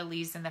there's a lot of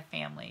Lees in the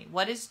family.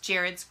 What is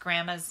Jared's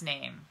grandma's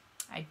name?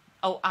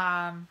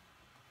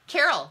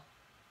 Carol.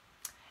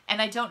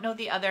 And I don't know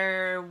the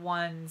other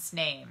one's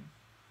name.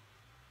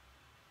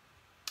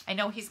 I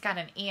know he's got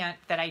an aunt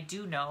that I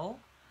do know,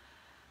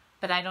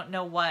 but I don't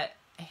know what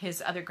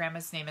his other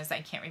grandma's name is.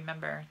 I can't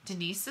remember.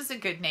 Denise is a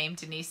good name,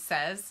 Denise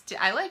says.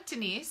 I like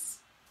Denise.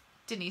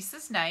 Denise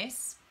is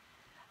nice.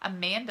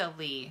 Amanda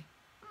Lee.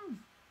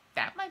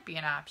 That might be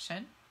an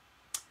option.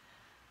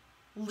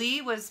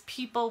 Lee was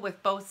people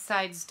with both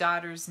sides'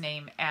 daughter's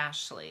name,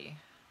 Ashley.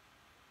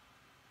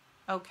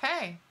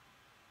 Okay.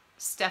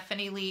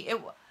 Stephanie Lee.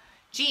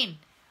 Jean,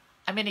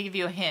 I'm going to give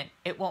you a hint.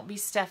 It won't be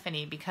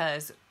Stephanie,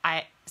 because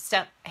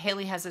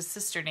Haley has a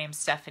sister named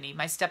Stephanie.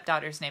 My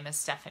stepdaughter's name is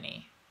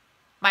Stephanie.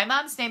 My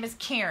mom's name is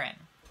Karen.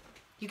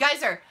 You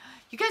guys are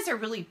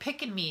really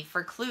picking me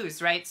for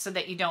clues, right? So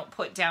that you don't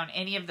put down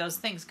any of those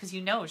things, because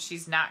you know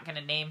she's not going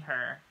to name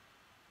her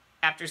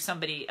after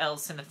somebody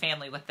else in the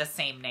family with the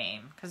same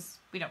name, because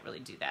we don't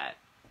really do that.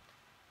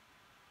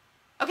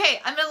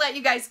 Okay, I'm going to let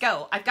you guys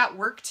go. I've got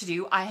work to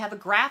do. I have a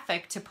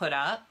graphic to put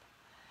up.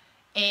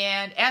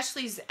 And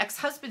Ashley's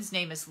ex-husband's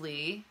name is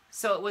Lee.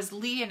 So it was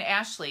Lee and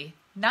Ashley.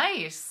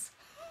 Nice.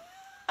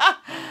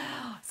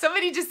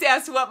 Somebody just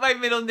asked what my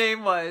middle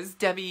name was.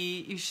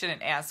 Debbie, you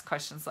shouldn't ask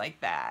questions like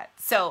that.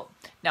 So,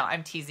 no,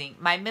 I'm teasing.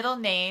 My middle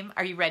name,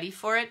 are you ready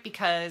for it?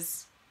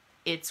 Because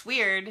it's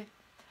weird.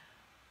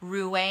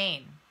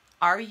 Ruane.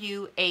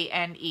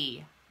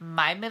 R-U-A-N-E.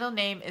 My middle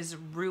name is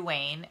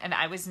Ruane, and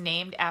I was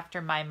named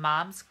after my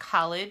mom's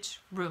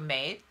college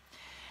roommate.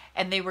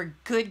 And they were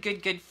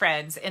good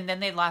friends. And then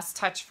they lost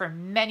touch for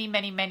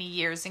many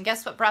years. And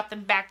guess what brought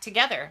them back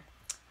together?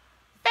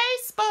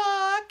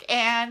 Facebook.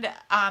 And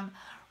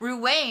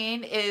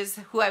Ruane is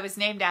who I was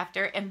named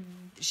after. And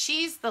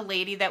she's the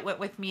lady that went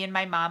with me and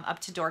my mom up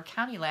to Door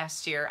County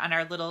last year on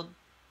our little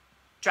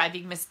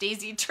driving Miss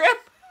Daisy trip.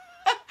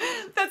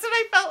 That's what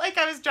I felt like.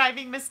 I was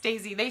driving Miss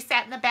Daisy. They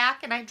sat in the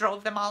back and I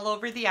drove them all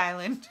over the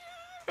island.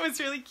 It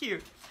was really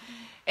cute.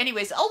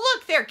 Anyways, oh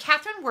look there,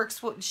 Catherine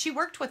she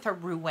worked with a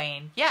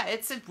Ruane. Yeah,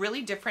 it's a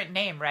really different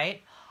name,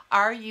 right?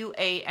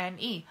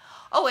 R-U-A-N-E.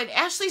 Oh, and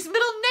Ashley's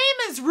middle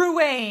name is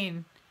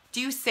Ruane.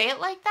 Do you say it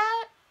like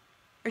that?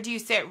 Or do you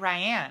say it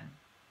Ryan?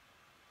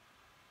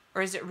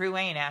 Or is it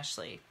Ruane,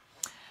 Ashley?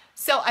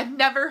 So I've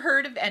never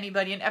heard of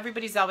anybody, and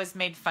everybody's always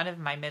made fun of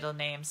my middle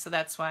name. So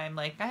that's why I'm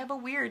like, I have a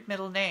weird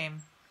middle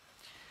name.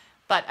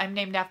 But I'm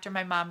named after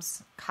my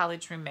mom's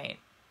college roommate.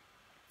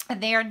 And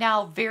they are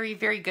now very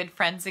good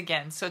friends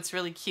again. So it's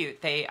really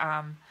cute. They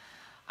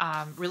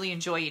really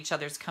enjoy each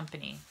other's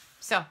company.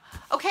 So,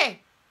 okay.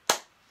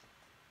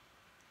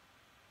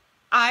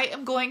 I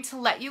am going to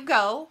let you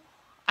go.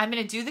 I'm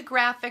going to do the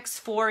graphics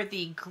for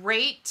the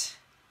great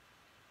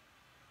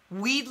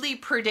Weedley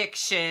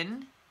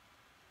prediction.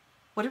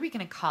 What are we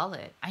going to call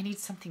it? I need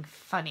something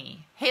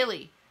funny.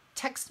 Haley,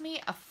 text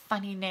me a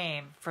funny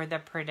name for the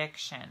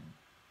prediction.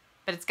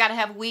 But it's got to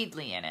have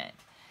Weedley in it.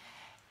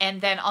 And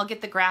then I'll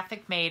get the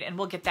graphic made and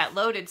we'll get that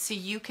loaded so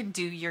you can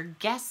do your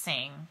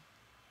guessing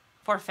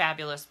for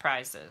fabulous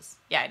prizes.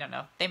 Yeah, I don't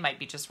know. They might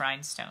be just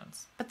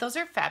rhinestones. But those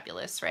are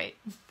fabulous, right?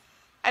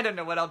 I don't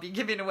know what I'll be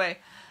giving away.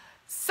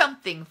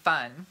 Something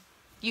fun.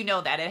 You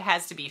know that. It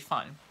has to be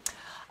fun.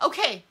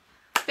 Okay.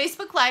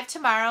 Facebook Live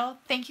tomorrow.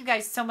 Thank you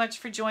guys so much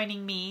for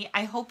joining me.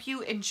 I hope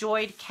you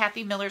enjoyed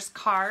Kathy Miller's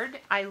card.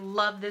 I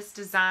love this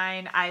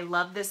design. I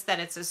love this, that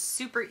it's a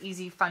super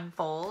easy fun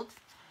fold.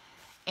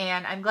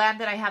 And I'm glad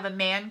that I have a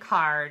man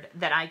card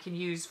that I can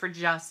use for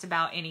just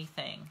about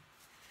anything.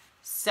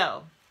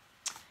 So,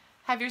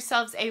 have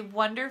yourselves a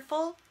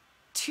wonderful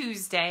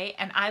Tuesday,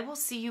 and I will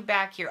see you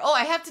back here. Oh,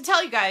 I have to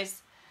tell you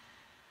guys,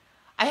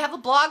 I have a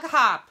blog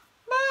hop.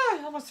 I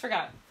almost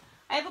forgot.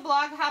 I have a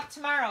blog hop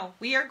tomorrow.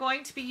 We are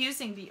going to be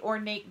using the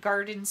Ornate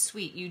Garden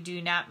Suite. You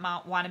do not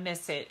want to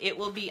miss it. It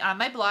will be on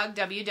my blog,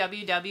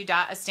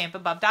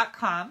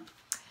 www.astampabove.com.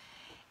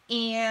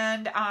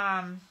 And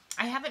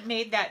I haven't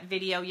made that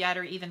video yet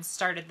or even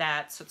started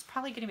that, so it's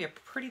probably going to be a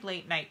pretty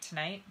late night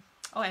tonight.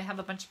 Oh, I have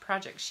a bunch of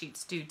project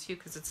sheets due too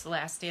because it's the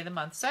last day of the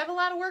month. So I have a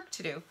lot of work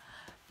to do.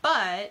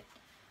 But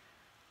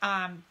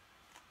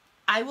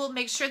I will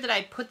make sure that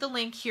I put the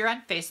link here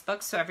on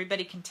Facebook so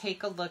everybody can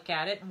take a look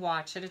at it and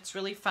watch it. It's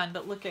really fun.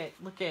 But look at,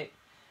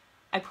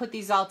 I put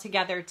these all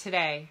together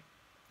today.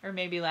 Or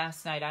maybe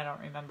last night, I don't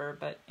remember.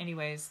 But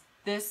anyways,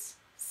 this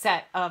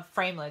set of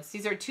framelits.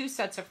 These are 2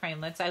 sets of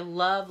framelits. I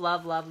love,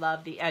 love, love,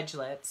 love the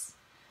edgelets.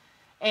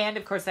 And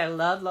of course, I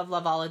love, love,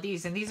 love all of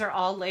these. And these are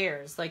all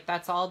layers. Like,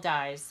 that's all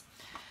dies.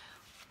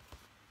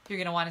 You're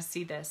going to want to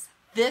see this.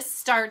 This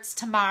starts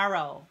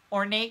tomorrow.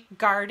 Ornate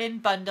Garden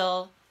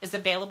Bundle is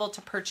available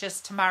to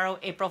purchase tomorrow,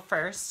 April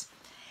 1st.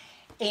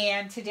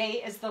 And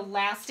today is the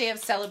last day of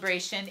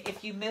celebration.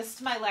 If you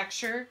missed my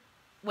lecture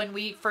when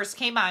we first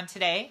came on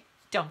today,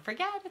 don't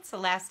forget, it's the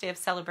last day of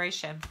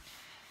celebration.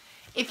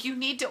 If you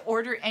need to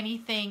order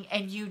anything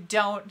and you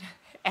don't,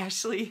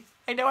 Ashley,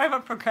 I know I'm a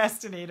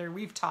procrastinator.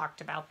 We've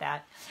talked about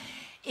that.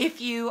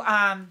 If you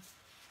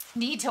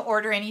need to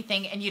order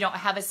anything and you don't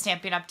have a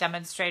Stampin' Up!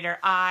 Demonstrator,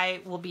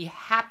 I will be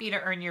happy to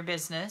earn your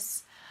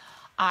business.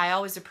 I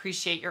always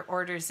appreciate your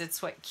orders.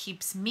 It's what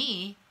keeps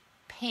me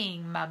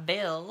paying my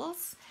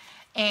bills.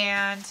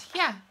 And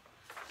yeah,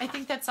 I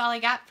think that's all I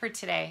got for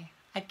today.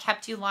 I've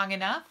kept you long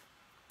enough.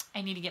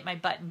 I need to get my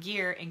butt in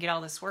gear and get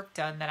all this work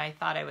done that I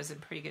thought I was in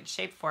pretty good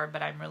shape for,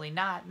 but I'm really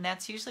not. And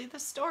that's usually the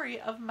story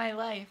of my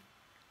life.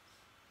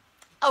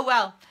 Oh,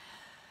 well.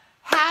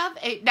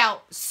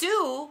 Now,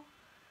 Sue,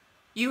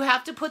 you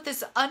have to put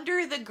this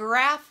under the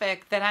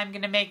graphic that I'm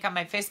going to make on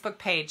my Facebook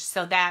page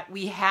so that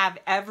we have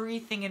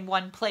everything in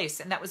one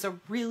place. And that was a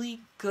really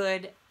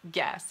good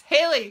guess.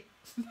 Haley,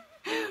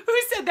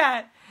 who said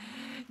that?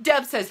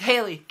 Deb says,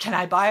 Haley, can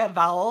I buy a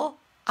vowel?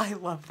 I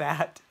love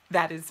that.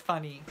 That is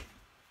funny.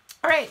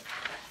 All right,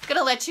 I'm going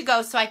to let you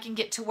go so I can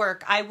get to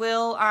work. I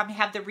will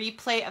have the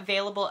replay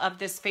available of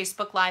this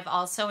Facebook Live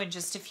also in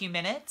just a few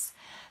minutes.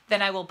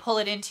 Then I will pull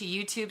it into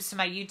YouTube so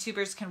my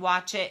YouTubers can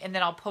watch it, and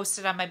then I'll post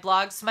it on my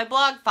blog so my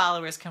blog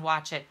followers can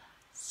watch it.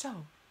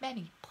 So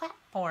many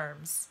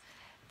platforms.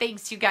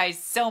 Thanks, you guys,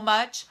 so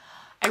much.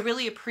 I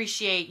really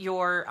appreciate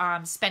your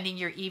spending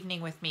your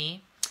evening with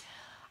me.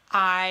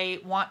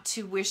 I want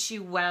to wish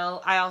you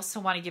well. I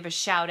also want to give a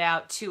shout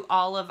out to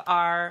all of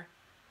our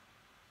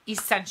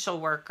essential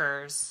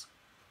workers,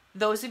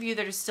 those of you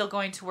that are still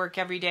going to work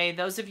every day,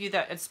 those of you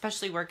that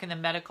especially work in the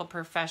medical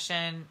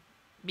profession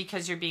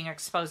because you're being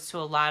exposed to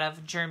a lot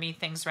of germy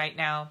things right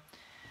now,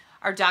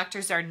 our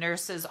doctors, our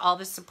nurses, all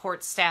the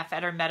support staff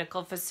at our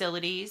medical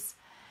facilities.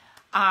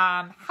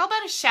 How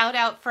about a shout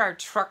out for our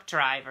truck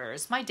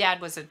drivers? My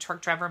dad was a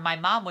truck driver. My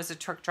mom was a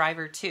truck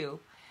driver too.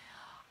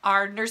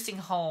 Our nursing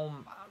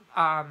home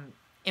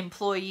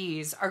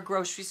employees, our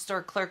grocery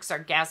store clerks, our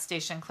gas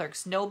station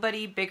clerks,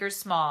 nobody big or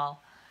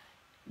small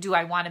do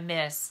I want to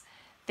miss.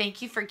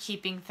 Thank you for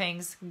keeping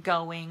things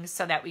going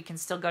so that we can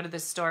still go to the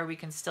store, we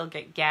can still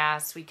get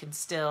gas, we can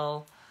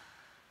still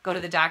go to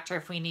the doctor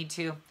if we need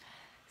to.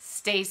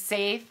 Stay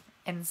safe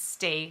and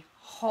stay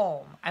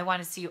home. I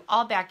want to see you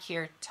all back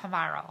here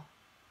tomorrow.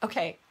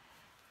 Okay,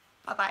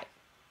 bye-bye.